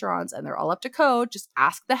our restaurants, and they're all up to code. Just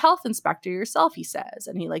ask the health inspector yourself, he says.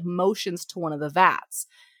 And he like motions to one of the vats.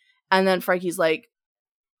 And then Frankie's like,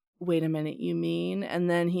 wait a minute, you mean? And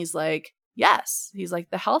then he's like, yes. He's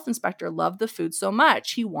like, the health inspector loved the food so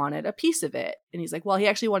much, he wanted a piece of it. And he's like, well, he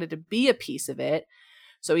actually wanted to be a piece of it.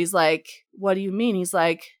 So he's like, what do you mean? He's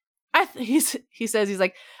like, he says, he's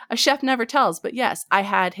like, a chef never tells, but yes, I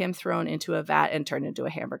had him thrown into a vat and turned into a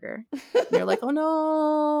hamburger. And you're like, oh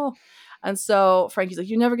no. And so Frankie's like,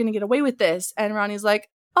 you're never going to get away with this. And Ronnie's like,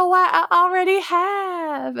 oh, I already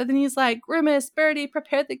have. And then he's like, Grimace, Birdie,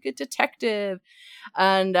 prepare the good detective.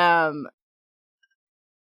 And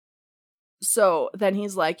so then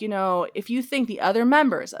he's like, you know, if you think the other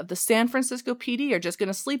members of the San Francisco PD are just going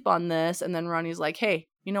to sleep on this. And then Ronnie's like, hey,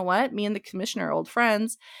 you know what? Me and the commissioner are old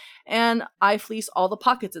friends, and I fleece all the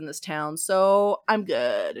pockets in this town, so I'm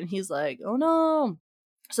good. And he's like, oh no.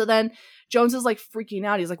 So then Jones is like freaking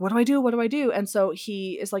out. He's like, what do I do? What do I do? And so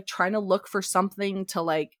he is like trying to look for something to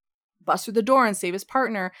like bust through the door and save his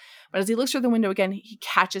partner. But as he looks through the window again, he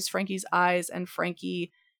catches Frankie's eyes, and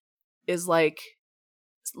Frankie is like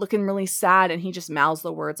looking really sad, and he just mouths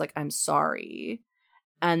the words like, I'm sorry.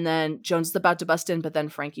 And then Jones is about to bust in, but then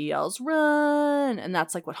Frankie yells, run! And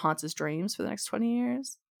that's like what haunts his dreams for the next 20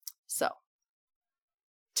 years. So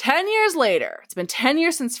 10 years later, it's been 10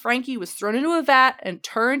 years since Frankie was thrown into a vat and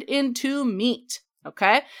turned into meat.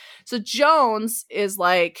 Okay? So Jones is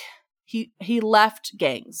like, he left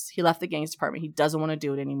gangs. He left the gangs department. He doesn't want to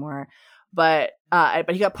do it anymore. But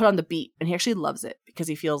he got put on the beat, and he actually loves it because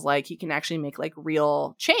he feels like he can actually make like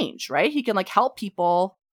real change, right? He can like help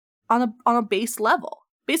people on a base level.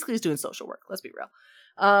 Basically, he's doing social work. Let's be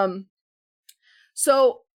real.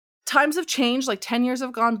 So times have changed. Like 10 years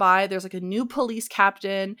have gone by. There's like a new police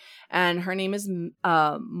captain, and her name is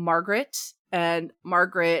Margaret. And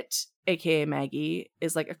Margaret, aka Maggie,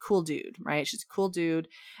 is like a cool dude, right? She's a cool dude,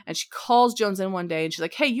 and she calls Jones in one day, and she's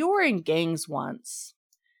like, "Hey, you were in gangs once."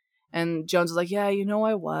 And Jones is like, "Yeah, you know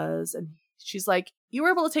I was." And she's like, "You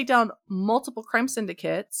were able to take down multiple crime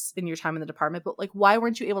syndicates in your time in the department, but like, why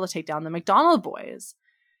weren't you able to take down the McDonald boys?"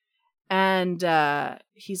 And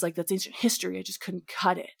he's like, "That's ancient history. I just couldn't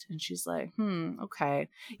cut it." And she's like, okay.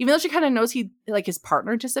 Even though she kind of knows his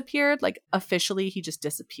partner disappeared, like officially he just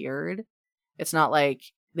disappeared. It's not like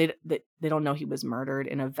they don't know he was murdered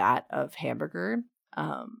in a vat of hamburger.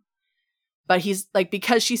 But he's like,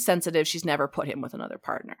 because she's sensitive, she's never put him with another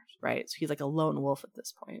partner, right? So he's like a lone wolf at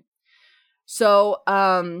this point. So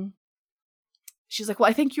she's like, "Well,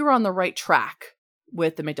 I think you were on the right track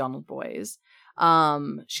with the McDonald boys."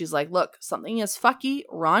 She's like, "Look, something is fucky.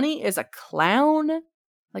 Ronnie is a clown,"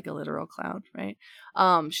 like a literal clown, right?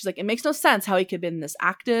 She's like, "It makes no sense how he could have been this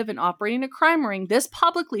active and operating a crime ring this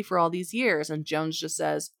publicly for all these years." And Jones just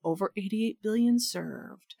says, "Over 88 billion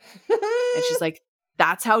served." And she's like,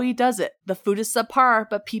 "That's how he does it. The food is subpar,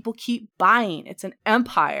 but people keep buying. It's an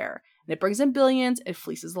empire. And it brings in billions. It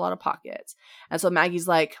fleeces a lot of pockets." And so Maggie's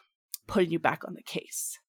like, "Putting you back on the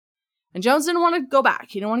case." And Jones didn't want to go back.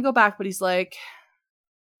 He didn't want to go back, but he's like,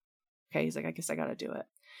 okay, he's like, "I guess I got to do it."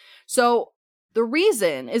 So the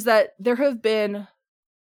reason is that there have been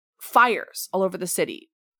fires all over the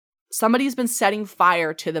city. Somebody's been setting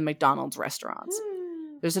fire to the McDonald's restaurants.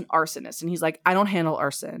 There's an arsonist, and he's like, "I don't handle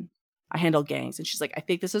arson. I handle gangs." And she's like, "I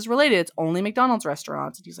think this is related. It's only McDonald's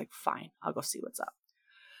restaurants." And he's like, "Fine, I'll go see what's up."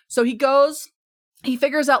 So he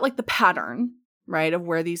figures out like the pattern, right, of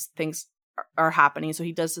where these things are happening. So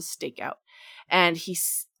he does this stakeout, and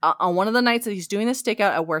he's on one of the nights that he's doing this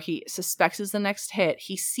stakeout at where he suspects is the next hit,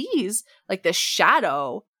 he sees like this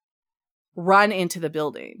shadow run into the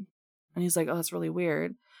building, and he's like, "Oh, that's really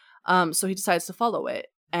weird." So he decides to follow it,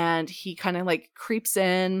 and he kind of like creeps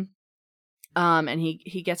in, and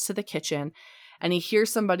he gets to the kitchen, and he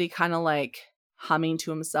hears somebody kind of like humming to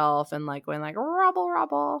himself and like going like "rubble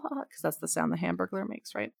rubble," because that's the sound the Hamburglar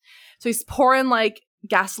makes, right? So he's pouring like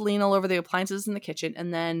gasoline all over the appliances in the kitchen,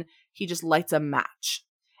 and then he just lights a match.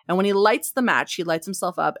 And when he lights the match, he lights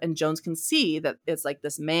himself up, and Jones can see that it's like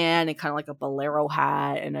this man in kind of like a bolero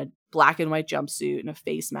hat and a black and white jumpsuit and a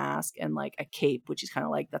face mask and like a cape, which is kind of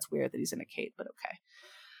like, that's weird that he's in a cape, but okay.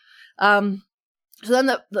 So then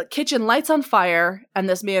the kitchen lights on fire, and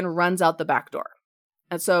this man runs out the back door.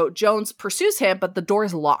 And so Jones pursues him, but the door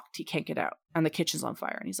is locked. He can't get out, and the kitchen's on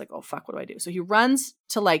fire. And he's like, "Oh fuck, what do I do?" So he runs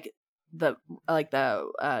to like the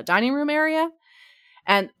dining room area,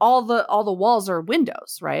 and all the walls are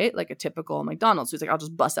windows, right? Like a typical McDonald's. So he's like, "I'll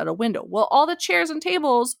just bust out a window." Well, all the chairs and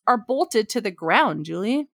tables are bolted to the ground,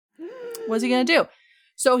 Julie. What's he gonna do?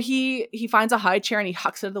 So he finds a high chair and he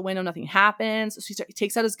hucks it at the window. Nothing happens. So he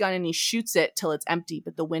takes out his gun and he shoots it till it's empty,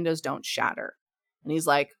 but the windows don't shatter. And he's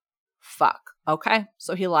like, "Fuck. Okay."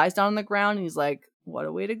 So he lies down on the ground and he's like, "What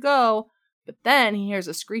a way to go." But then he hears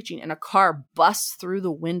a screeching and a car busts through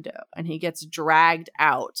the window, and he gets dragged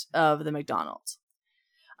out of the McDonald's.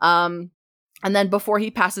 And then before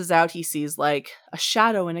he passes out, he sees like a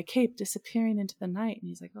shadow in a cape disappearing into the night. And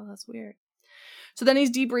he's like, "Oh, that's weird." So then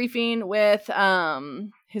he's debriefing with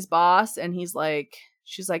his boss, and she's like,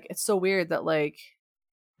 "It's so weird that like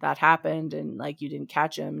that happened and like you didn't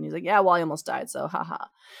catch him." And he's like, "Yeah, well, I almost died, so haha."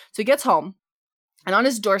 So he gets home, and on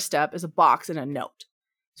his doorstep is a box and a note.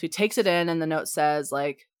 So he takes it in, and the note says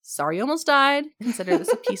like, "Sorry you almost died. Consider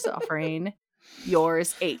this a peace offering.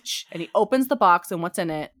 Yours, H." And he opens the box, and what's in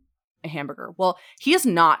it? A hamburger. Well, he has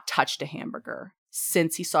not touched a hamburger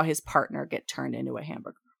since he saw his partner get turned into a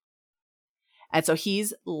hamburger. And so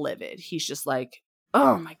he's livid. He's just like,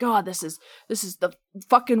 "Oh my God, this is the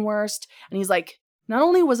fucking worst." And he's like, not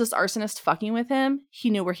only was this arsonist fucking with him, he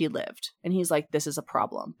knew where he lived. And he's like, "This is a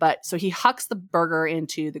problem." But so he hucks the burger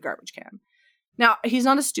into the garbage can. Now, he's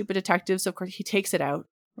not a stupid detective, so of course he takes it out,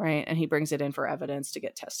 right? And he brings it in for evidence to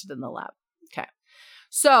get tested in the lab. Okay.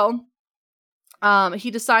 So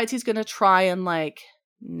he decides he's going to try and like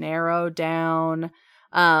narrow down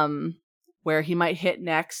where he might hit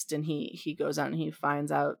next. And he goes out and he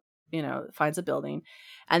finds out, finds a building.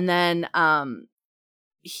 And then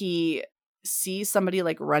he sees somebody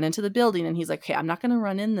like run into the building and he's like, okay, I'm not going to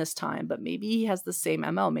run in this time, but maybe he has the same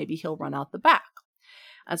MO. Maybe he'll run out the back.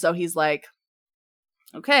 And so he's like,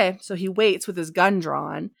 okay. So he waits with his gun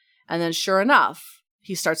drawn. And then sure enough,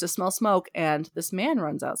 he starts to smell smoke and this man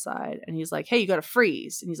runs outside and he's like, hey, you got to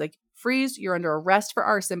freeze. And he's like, freeze, you're under arrest for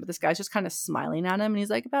arson. But this guy's just kind of smiling at him. And he's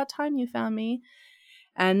like, about time you found me.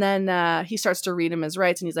 And then he starts to read him his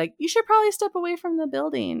rights and he's like, you should probably step away from the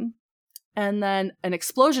building. And then an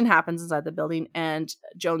explosion happens inside the building and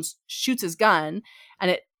Jones shoots his gun and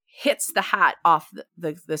it hits the hat off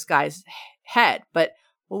this guy's head. But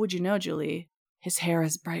what would you know, Julie? His hair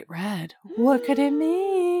is bright red. What could it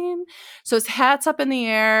mean? So his hat's up in the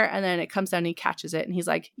air and then it comes down and he catches it. And he's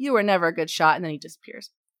like, you were never a good shot. And then he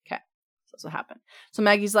disappears. Okay. So that's what happened. So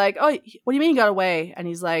Maggie's like, oh, what do you mean you got away? And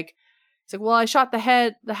he's like, well, I shot the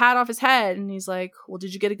hat off his head. And he's like, well,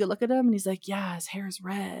 did you get a good look at him? And he's like, yeah, his hair is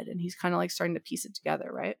red. And he's kind of like starting to piece it together,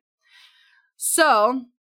 right? So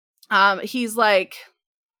he's like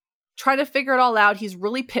trying to figure it all out. He's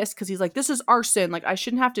really pissed because he's like, this is arson. Like, I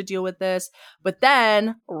shouldn't have to deal with this. But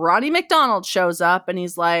then Ronnie McDonald shows up and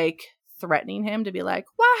he's like threatening him to be like,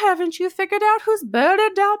 why haven't you figured out who's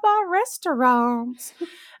burning down my restaurants?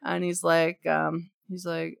 And he's like,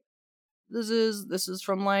 this is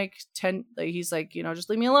from like 10, like, he's like, just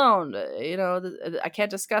leave me alone. I can't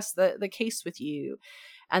discuss the case with you.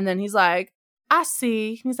 And then he's like, I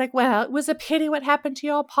see. And he's like, well, it was a pity what happened to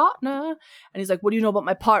your partner. And he's like, what do you know about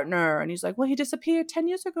my partner? And he's like, well, he disappeared 10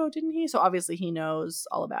 years ago, didn't he? So obviously he knows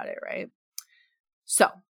all about it, right? So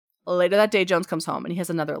later that day, Jones comes home and he has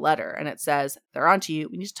another letter and it says, they're on to you.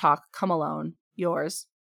 We need to talk. Come alone. Yours,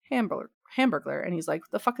 Hamburglar. And he's like,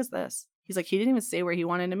 what the fuck is this? He's like, he didn't even say where he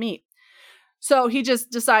wanted to meet. So he just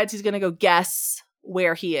decides he's going to go guess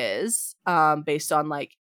where he is based on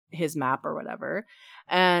like his map or whatever.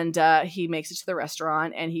 And he makes it to the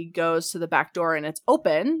restaurant and he goes to the back door and it's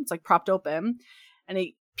open. It's like propped open. And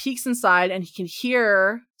he peeks inside and he can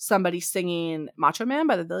hear somebody singing Macho Man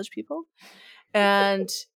by the Village People. And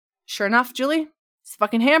sure enough, Julie, it's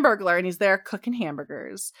fucking Hamburglar and he's there cooking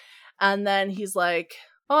hamburgers. And then he's like,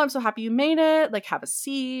 oh, I'm so happy you made it. Like, have a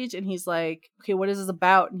seat. And he's like, okay, what is this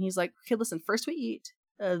about? And he's like, okay, listen, first we eat,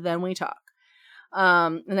 then we talk.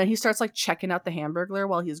 And then he starts like checking out the Hamburglar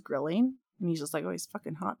while he's grilling. And he's just like, oh, he's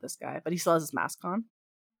fucking hot, this guy. But he still has his mask on.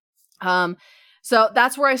 So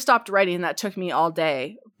that's where I stopped writing. That took me all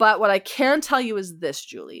day. But what I can tell you is this,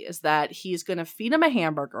 Julie, is that he's going to feed him a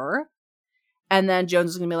hamburger. And then Jones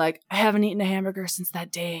is going to be like, I haven't eaten a hamburger since that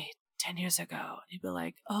day 10 years ago. And he'd be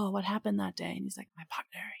like, oh, what happened that day? And he's like, my partner,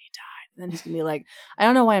 he died. And then he's going to be like, I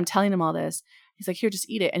don't know why I'm telling him all this. He's like, here, just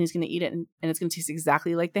eat it. And he's going to eat it. And it's going to taste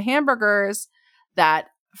exactly like the hamburgers that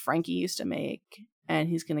Frankie used to make. And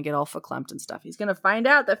he's going to get all verklempt and stuff. He's going to find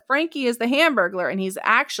out that Frankie is the Hamburglar. And he's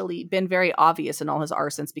actually been very obvious in all his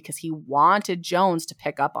arsons because he wanted Jones to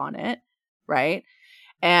pick up on it. Right.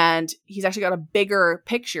 And he's actually got a bigger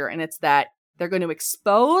picture. And it's that they're going to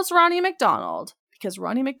expose Ronnie McDonald because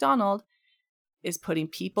Ronnie McDonald is putting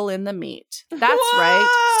people in the meat. That's right.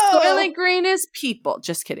 Soylent Green is people.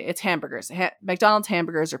 Just kidding. It's hamburgers. McDonald's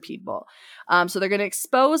hamburgers are people. So they're going to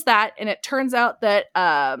expose that. And it turns out that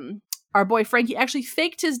our boy Frankie actually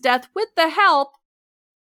faked his death with the help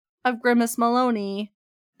of Grimace Maloney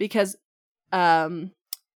because Ronnie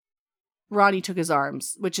took his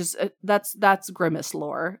arms, which is that's Grimace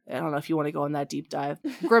lore. I don't know if you want to go on that deep dive.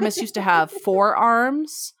 Grimace used to have 4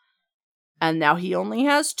 arms, and now he only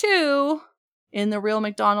has 2 in the real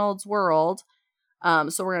McDonald's world.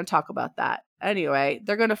 So we're going to talk about that. Anyway,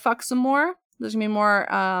 they're going to fuck some more. There's going to be more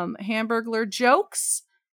Hamburglar jokes,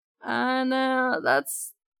 and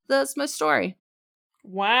that's my story.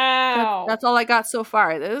 Wow. That's all I got so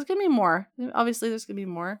far. There's going to be more. Obviously, there's going to be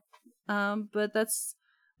more. But that's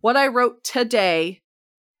what I wrote today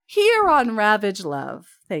here on Ravage Love.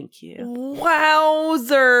 Thank you.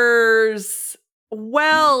 Wowzers.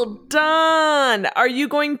 Well done. Are you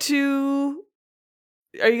going to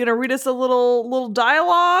read us a little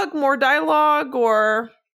dialogue, more dialogue, or?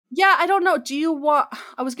 Yeah, I don't know. Do you want,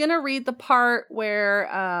 I was going to read the part where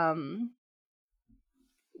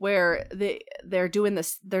they're doing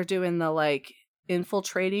the like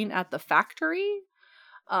infiltrating at the factory.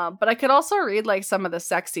 But I could also read like some of the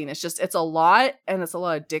sex scene. It's a lot, and it's a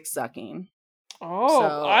lot of dick sucking. Oh,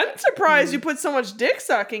 so, I'm surprised you put so much dick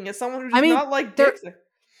sucking as someone who's not like dick sucking.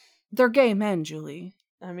 They're gay men, Julie.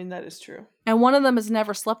 I mean, that is true. And one of them has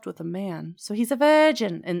never slept with a man, so he's a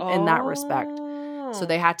virgin in that respect. So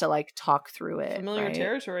they had to like talk through it. Familiar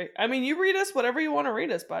territory. I mean, you read us whatever you want to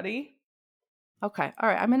read us, buddy. Okay. All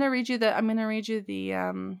right. I'm gonna read you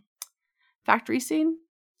the factory scene.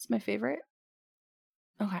 It's my favorite.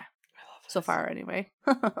 Okay. So far, anyway.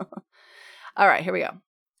 All right, here we go.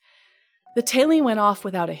 The tailing went off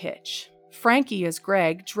without a hitch. Frankie, as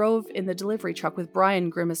Greg, drove in the delivery truck with Brian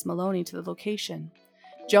Grimace Maloney to the location.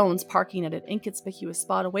 Jones, parking at an inconspicuous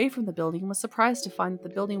spot away from the building, was surprised to find that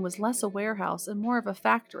the building was less a warehouse and more of a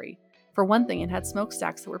factory. For one thing, it had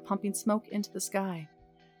smokestacks that were pumping smoke into the sky.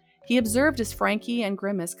 He observed as Frankie and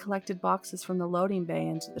Grimace collected boxes from the loading bay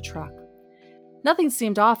into the truck. Nothing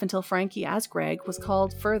seemed off until Frankie, as Greg, was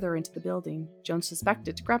called further into the building. Jones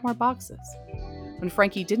suspected to grab more boxes. When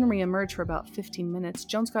Frankie didn't re-emerge for about 15 minutes,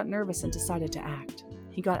 Jones got nervous and decided to act.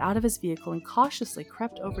 He got out of his vehicle and cautiously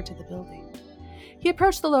crept over to the building. He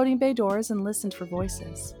approached the loading bay doors and listened for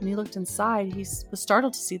voices. When he looked inside, he was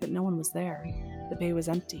startled to see that no one was there. The bay was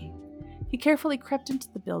empty. He carefully crept into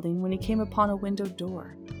the building when he came upon a windowed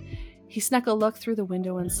door. He snuck a look through the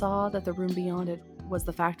window and saw that the room beyond it was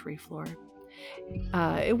the factory floor.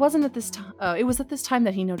 It was at this time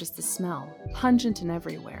that he noticed the smell, pungent and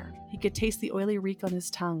everywhere. He could taste the oily reek on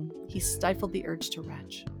his tongue. He stifled the urge to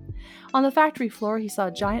retch. On the factory floor, he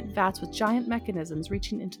saw giant vats with giant mechanisms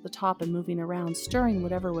reaching into the top and moving around, stirring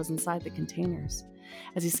whatever was inside the containers.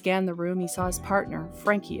 As he scanned the room, he saw his partner,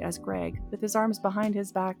 Frankie as Greg, with his arms behind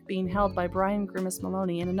his back, being held by Brian Grimace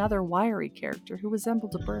Maloney and another wiry character who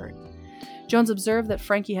resembled a bird. Jones observed that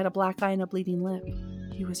Frankie had a black eye and a bleeding lip.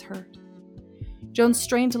 He was hurt. Jones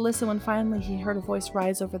strained to listen when finally he heard a voice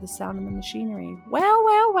rise over the sound of the machinery. "Well,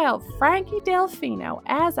 well, well, Frankie Delfino,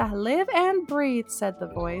 as I live and breathe," said the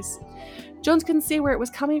voice. Jones couldn't see where it was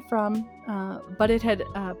coming from, but it had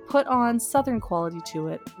put on southern quality to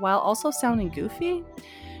it, while also sounding goofy.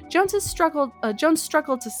 Jones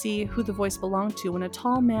struggled to see who the voice belonged to when a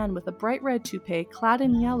tall man with a bright red toupee, clad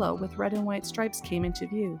in yellow with red and white stripes, came into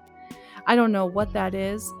view. I don't know who that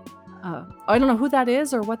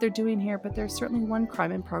is or what they're doing here, but there's certainly one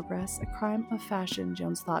crime in progress, a crime of fashion,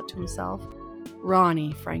 Jones thought to himself.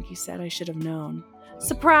 "Ronnie," Frankie said, "I should have known."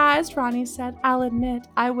 "Surprised," Ronnie said. "I'll admit,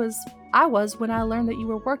 I was when I learned that you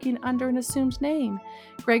were working under an assumed name.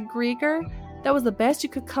 Greg Grieger? That was the best you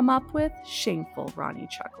could come up with?" "Shameful," Ronnie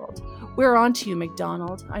chuckled. "We're on to you,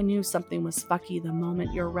 McDonald. I knew something was fucky the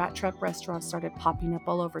moment your rat trap restaurant started popping up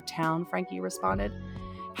all over town," Frankie responded.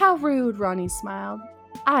 "How rude," Ronnie smiled.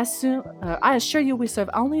 I assure you we serve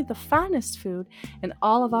only the finest food, and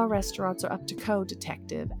all of our restaurants are up to code,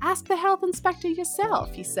 Detective. Ask the health inspector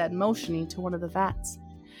yourself," he said, motioning to one of the vats.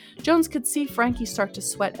 Jones could see Frankie start to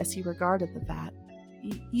sweat as he regarded the vat.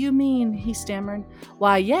 "You mean," he stammered.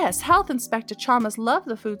 "Why, yes, Health Inspector Chalmers loved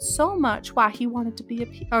the food so much, why, he wanted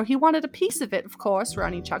a piece of it, of course,"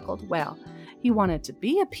 Ronnie chuckled. "Well, he wanted to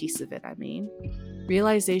be a piece of it, I mean."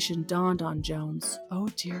 Realization dawned on Jones. "Oh,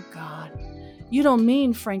 dear God. You don't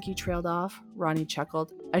mean," Frankie trailed off. Ronnie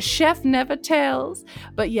chuckled. "A chef never tells.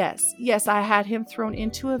 But yes, I had him thrown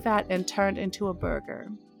into a vat and turned into a burger."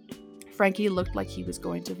 Frankie looked like he was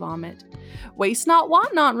going to vomit. "Waste not,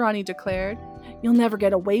 want not," Ronnie declared. "You'll never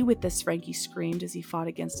get away with this," Frankie screamed as he fought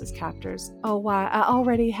against his captors. "Oh, why, I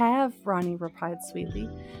already have," Ronnie replied sweetly.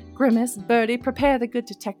 "Grimace, Birdie, prepare the good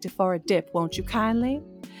detective for a dip, won't you kindly?"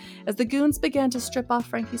 As the goons began to strip off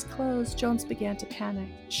Frankie's clothes, Jones began to panic.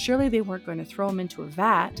 Surely they weren't going to throw him into a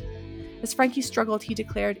vat. As Frankie struggled, he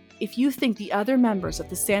declared, "If you think the other members of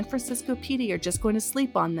the San Francisco PD are just going to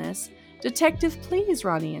sleep on this—" "Detective, please,"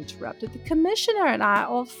 Ronnie interrupted. "The commissioner and I are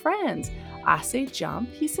old friends. I say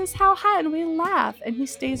jump, he says how high, and we laugh, and he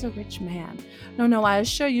stays a rich man. No, I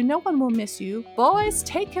assure you, no one will miss you. Boys,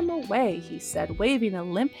 take him away," he said, waving a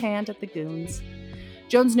limp hand at the goons.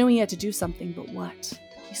 Jones knew he had to do something, but what?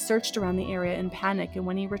 He searched around the area in panic, and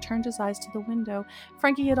when he returned his eyes to the window,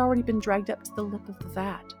 Frankie had already been dragged up to the lip of the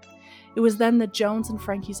vat. It was then that Jones and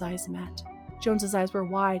Frankie's eyes met. Jones's eyes were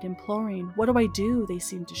wide, imploring. "What do I do?" they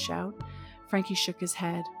seemed to shout. Frankie shook his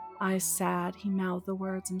head. Eyes sad, he mouthed the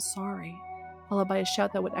words, "I'm sorry," followed by a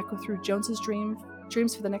shout that would echo through Jones's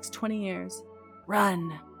dreams for the next 20 years.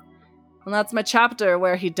 "Run!" Well, that's my chapter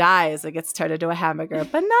where he dies and gets turned into a hamburger,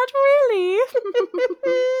 but not really.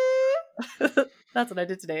 That's what I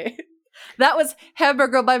did today. That was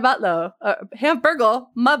Hamburgle My Butthole.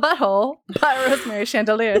 Hamburgle My Butthole by Rosemarie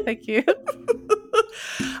Chandalier. Thank you.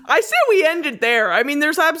 I say we end it there. I mean,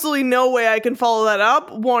 there's absolutely no way I can follow that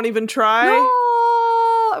up. Won't even try. No,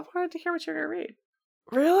 I wanted to hear what you're going to read.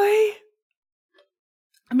 Really?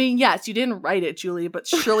 I mean, yes, you didn't write it, Julie, but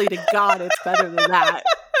surely to God it's better than that.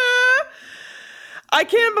 I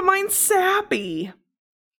can't, but mine's sappy.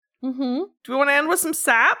 Mm-hmm. Do we want to end with some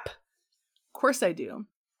sap? Of course I do.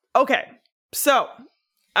 Okay. So,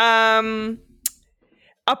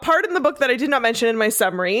 a part in the book that I did not mention in my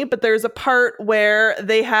summary, but there's a part where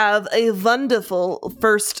they have a wonderful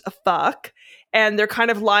first fuck, and they're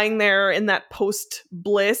kind of lying there in that post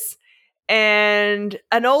bliss, and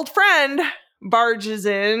an old friend barges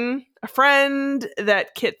in, a friend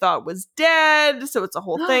that Kitt thought was dead, so it's a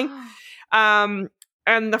whole thing. And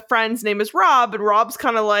the friend's name is Rob, and Rob's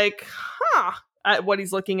kind of like, at what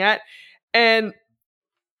he's looking at, and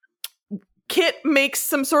Kitt makes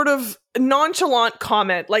some sort of nonchalant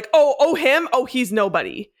comment like, oh, him? Oh, he's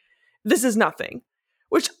nobody. This is nothing.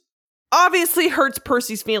 Which obviously hurts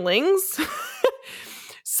Percy's feelings.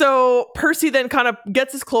 So Percy then kind of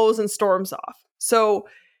gets his clothes and storms off. So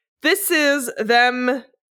this is them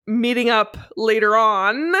meeting up later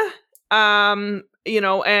on, and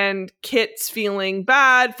Kitt's feeling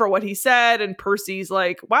bad for what he said. And Percy's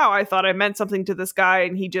like, wow, I thought I meant something to this guy.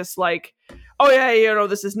 And he just like, oh yeah,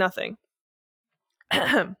 this is nothing.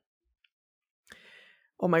 Oh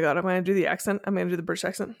my god, I'm going to do the accent. I'm going to do the British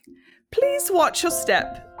accent. Please watch your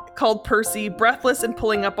step, called Percy, breathless and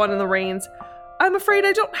pulling up on the reins. I'm afraid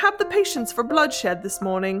I don't have the patience for bloodshed this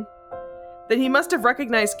morning. Then he must have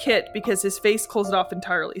recognized Kitt because his face closed off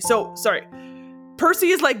entirely. So, sorry.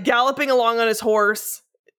 Percy is like galloping along on his horse,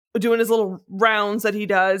 doing his little rounds that he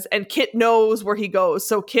does, and Kitt knows where he goes.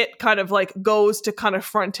 So Kitt kind of like goes to kind of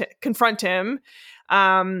confront him.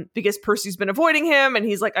 Because Percy's been avoiding him, and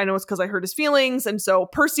he's like, I know it's because I hurt his feelings. And so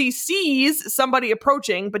Percy sees somebody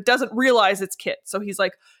approaching, but doesn't realize it's Kitt. So he's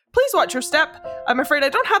like, please watch your step. I'm afraid I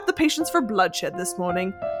don't have the patience for bloodshed this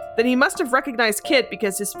morning. Then he must have recognized Kitt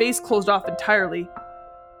because his face closed off entirely.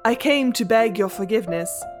 I came to beg your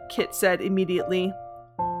forgiveness, Kitt said immediately.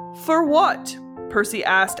 For what? Percy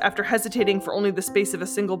asked after hesitating for only the space of a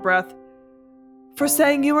single breath. For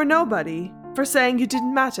saying you were nobody. For saying you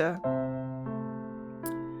didn't matter.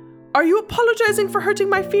 Are you apologizing for hurting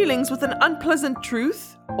my feelings with an unpleasant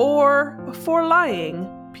truth? Or for lying?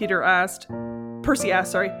 Percy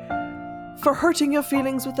asked. For hurting your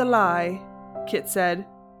feelings with a lie, Kitt said.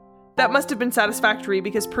 That must have been satisfactory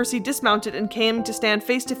because Percy dismounted and came to stand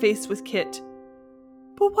face to face with Kitt.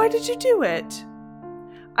 But why did you do it?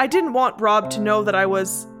 I didn't want Rob to know that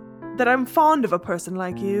I'm fond of a person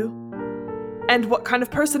like you. And what kind of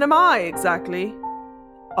person am I, exactly?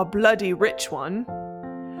 A bloody rich one.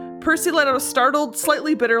 Percy let out a startled,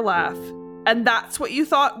 slightly bitter laugh. And that's what you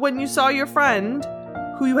thought when you saw your friend,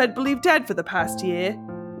 who you had believed dead for the past year?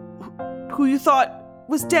 Who you thought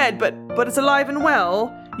was dead but is alive and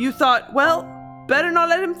well? You thought, well, better not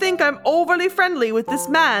let him think I'm overly friendly with this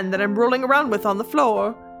man that I'm rolling around with on the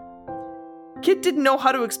floor. Kitt didn't know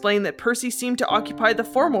how to explain that Percy seemed to occupy the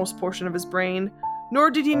foremost portion of his brain,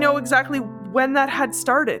 nor did he know exactly when that had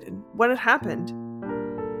started and when it happened.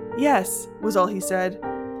 Yes, was all he said.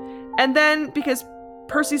 And then, because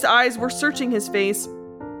Percy's eyes were searching his face,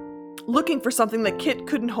 looking for something that Kitt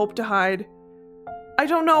couldn't hope to hide. I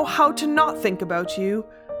don't know how to not think about you.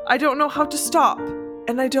 I don't know how to stop,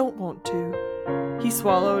 and I don't want to. He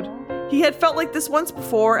swallowed. He had felt like this once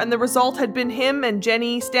before, and the result had been him and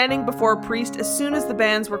Jenny standing before a priest as soon as the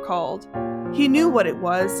banns were called. He knew what it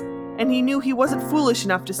was, and he knew he wasn't foolish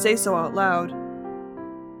enough to say so out loud.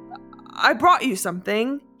 I brought you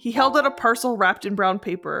something. He held out a parcel wrapped in brown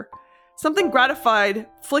paper. Something gratified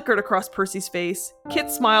flickered across Percy's face.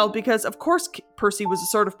 Kitt smiled because, of course, Percy was the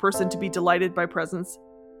sort of person to be delighted by presents.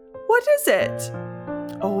 What is it?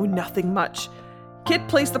 Oh, nothing much. Kitt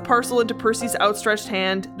placed the parcel into Percy's outstretched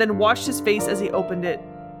hand, then watched his face as he opened it.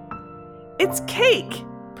 It's cake,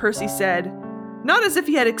 Percy said. Not as if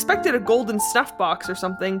he had expected a golden snuff box or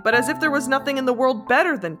something, but as if there was nothing in the world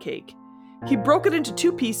better than cake. He broke it into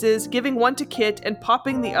 2 pieces, giving one to Kitt and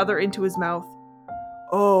popping the other into his mouth.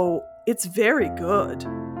 Oh, it's very good.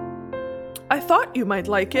 I thought you might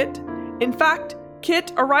like it. In fact,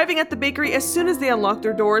 Kitt, arriving at the bakery as soon as they unlocked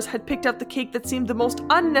their doors, had picked out the cake that seemed the most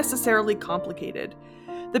unnecessarily complicated.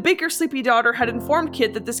 The baker's sleepy daughter had informed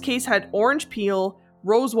Kitt that this cake had orange peel,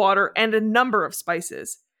 rose water, and a number of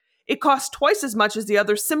spices. It cost twice as much as the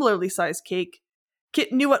other similarly sized cake.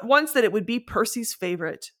 Kitt knew at once that it would be Percy's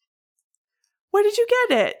favorite. Where did you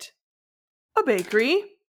get it? A bakery.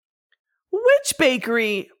 Which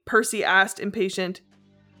bakery? Percy asked, impatient.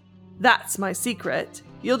 That's my secret.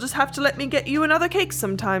 You'll just have to let me get you another cake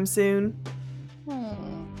sometime soon.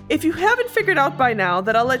 If you haven't figured out by now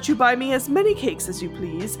that I'll let you buy me as many cakes as you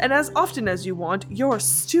please, and as often as you want, you're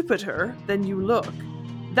stupider than you look.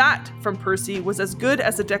 That, from Percy, was as good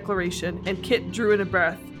as a declaration, and Kitt drew in a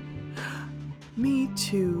breath. Me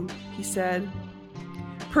too, he said.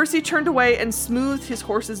 Percy turned away and smoothed his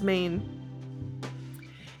horse's mane.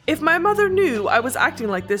 If my mother knew I was acting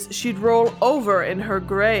like this, she'd roll over in her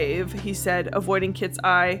grave, he said, avoiding Kitt's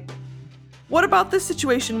eye. What about this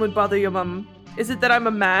situation would bother your mum? Is it that I'm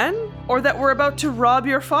a man? Or that we're about to rob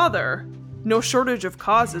your father? No shortage of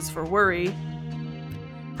causes for worry.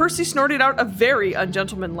 Percy snorted out a very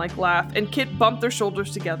ungentlemanlike laugh, and Kitt bumped their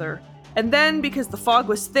shoulders together. And then, because the fog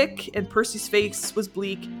was thick and Percy's face was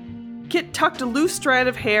bleak, Kitt tucked a loose strand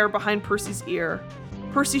of hair behind Percy's ear.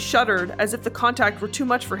 Percy shuddered as if the contact were too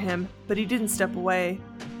much for him, but he didn't step away.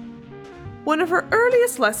 One of her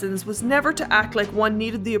earliest lessons was never to act like one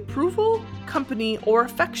needed the approval, company, or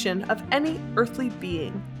affection of any earthly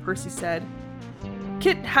being, Percy said.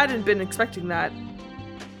 Kitt hadn't been expecting that.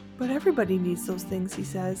 But everybody needs those things, he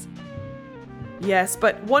says. Yes,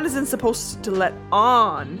 but one isn't supposed to let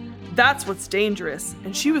on. That's what's dangerous,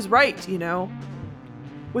 and she was right, you know.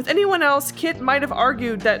 With anyone else, Kitt might have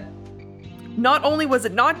argued that not only was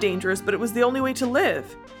it not dangerous, but it was the only way to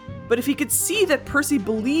live. But if he could see that Percy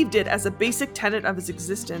believed it as a basic tenet of his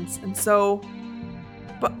existence, and so...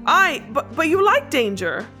 But you like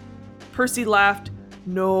danger. Percy laughed.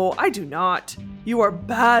 No, I do not. You are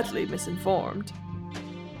badly misinformed.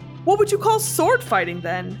 What would you call sword fighting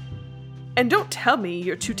then? And don't tell me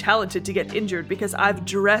you're too talented to get injured because I've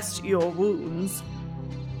dressed your wounds.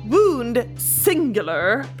 Wound,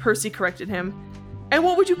 singular, Percy corrected him. And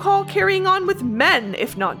what would you call carrying on with men,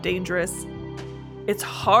 if not dangerous? It's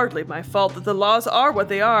hardly my fault that the laws are what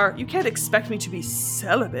they are. You can't expect me to be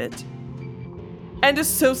celibate. And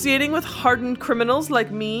associating with hardened criminals like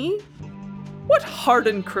me? What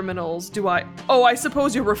hardened criminals do I... Oh, I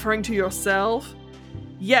suppose you're referring to yourself?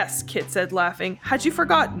 Yes, Kitt said, laughing. Had you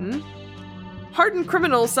forgotten? Hardened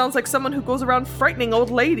criminal sounds like someone who goes around frightening old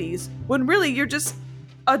ladies, when really you're just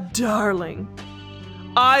a darling.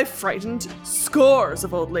 I've frightened scores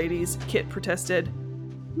of old ladies, Kitt protested.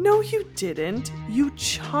 No, you didn't. You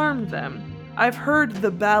charmed them. I've heard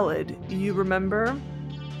the ballad, you remember?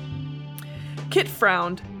 Kitt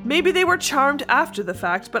frowned. Maybe they were charmed after the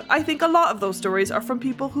fact, but I think a lot of those stories are from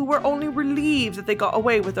people who were only relieved that they got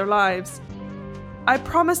away with their lives. I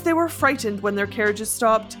promise they were frightened when their carriages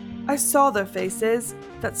stopped. I saw their faces.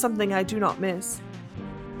 That's something I do not miss.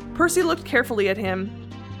 Percy looked carefully at him.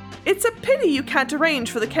 It's a pity you can't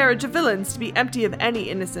arrange for the carriage of villains to be empty of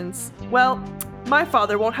any innocence. Well, my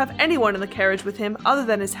father won't have anyone in the carriage with him other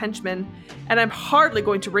than his henchmen, and I'm hardly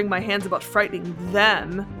going to wring my hands about frightening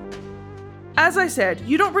them. As I said,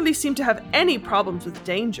 you don't really seem to have any problems with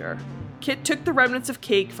danger. Kitt took the remnants of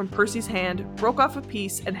cake from Percy's hand, broke off a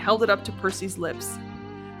piece, and held it up to Percy's lips.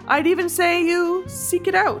 I'd even say you seek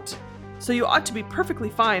it out, so you ought to be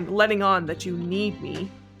perfectly fine letting on that you need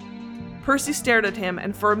me. Percy stared at him,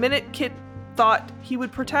 and for a minute Kitt thought he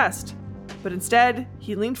would protest, but instead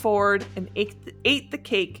he leaned forward and ate the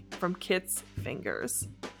cake from Kitt's fingers.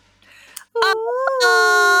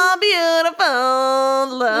 Oh,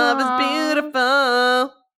 beautiful, love is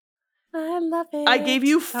beautiful. I love it. I gave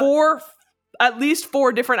you at least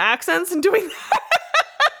four different accents in doing that.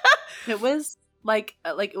 It was like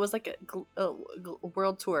it was like a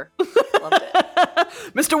world tour. Loved it.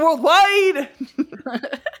 Mr. Worldwide.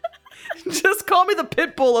 Just call me the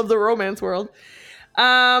pit bull of the romance world.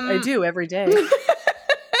 I do every day.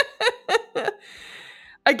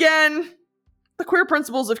 Again, the queer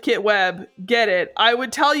principles of Kitt Webb. Get it. I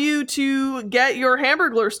would tell you to get your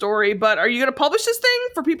Hamburglar story, but are you going to publish this thing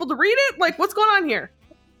for people to read it? Like, what's going on here?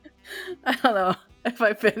 I don't know if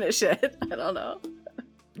I finish it. I don't know.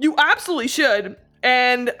 You absolutely should.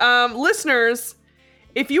 And listeners,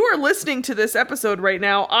 if you are listening to this episode right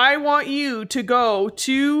now, I want you to go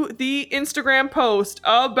to the Instagram post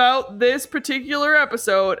about this particular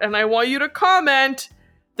episode, and I want you to comment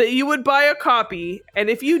that you would buy a copy. And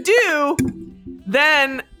if you do,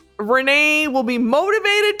 then Renée will be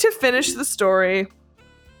motivated to finish the story.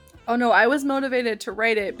 Oh no, I was motivated to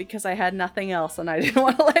write it because I had nothing else and I didn't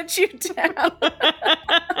want to let you down.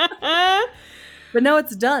 But no,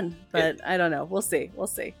 it's done. But I don't know. We'll see.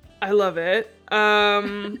 I love it.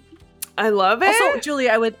 I love it. Also, Julie,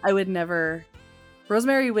 I would never.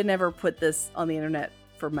 Rosemarie would never put this on the internet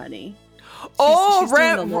for money. She's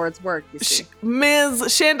doing the Lord's work. You see. Ms.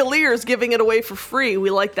 Chandelier's giving it away for free. We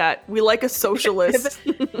like that. We like a socialist.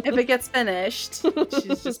 if it gets finished,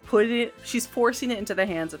 she's just she's forcing it into the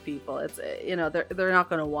hands of people. It's they're not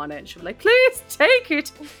going to want it. And she'll be like, please take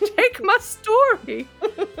it. Take my story.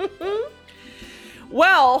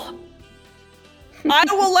 Well, I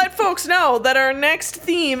will let folks know that our next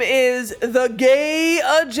theme is the gay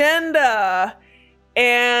agenda.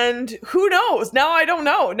 And who knows? Now I don't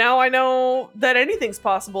know. Now I know that anything's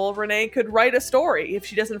possible. Renée could write a story if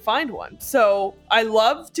she doesn't find one. So I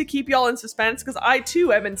love to keep y'all in suspense because I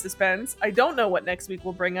too am in suspense. I don't know what next week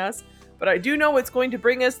will bring us, but I do know it's going to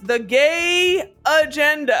bring us the gay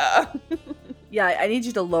agenda. Yeah, I need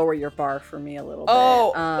you to lower your bar for me a little bit.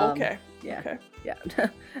 Oh, okay. Yeah. Okay. Yeah.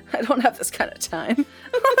 I don't have this kind of time.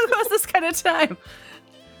 Who has this kind of time?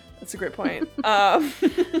 That's a great point.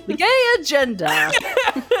 The gay agenda.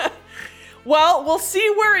 Well, we'll see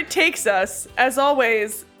where it takes us. As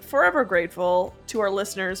always, forever grateful to our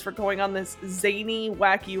listeners for going on this zany,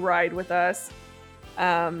 wacky ride with us.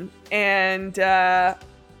 And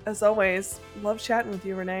as always, love chatting with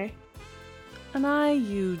you, Renée. And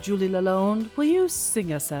you, Julie Lalonde, will you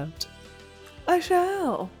sing us out? I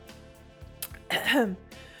shall.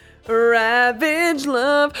 Ravage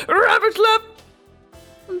love, ravage love.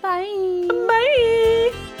 Bye.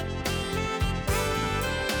 Bye.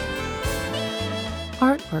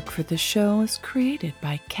 Artwork for the show is created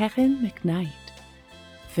by Karen McKnight.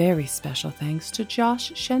 Very special thanks to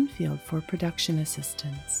Josh Shenfield for production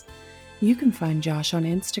assistance. You can find Josh on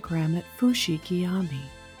Instagram at Fushigiyami.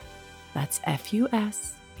 That's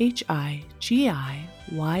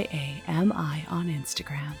FUSHIGIYAMI on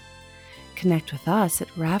Instagram. Connect with us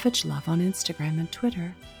at Ravage Love on Instagram and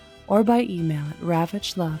Twitter, or by email at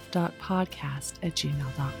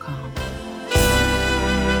ravagelove.podcast@gmail.com.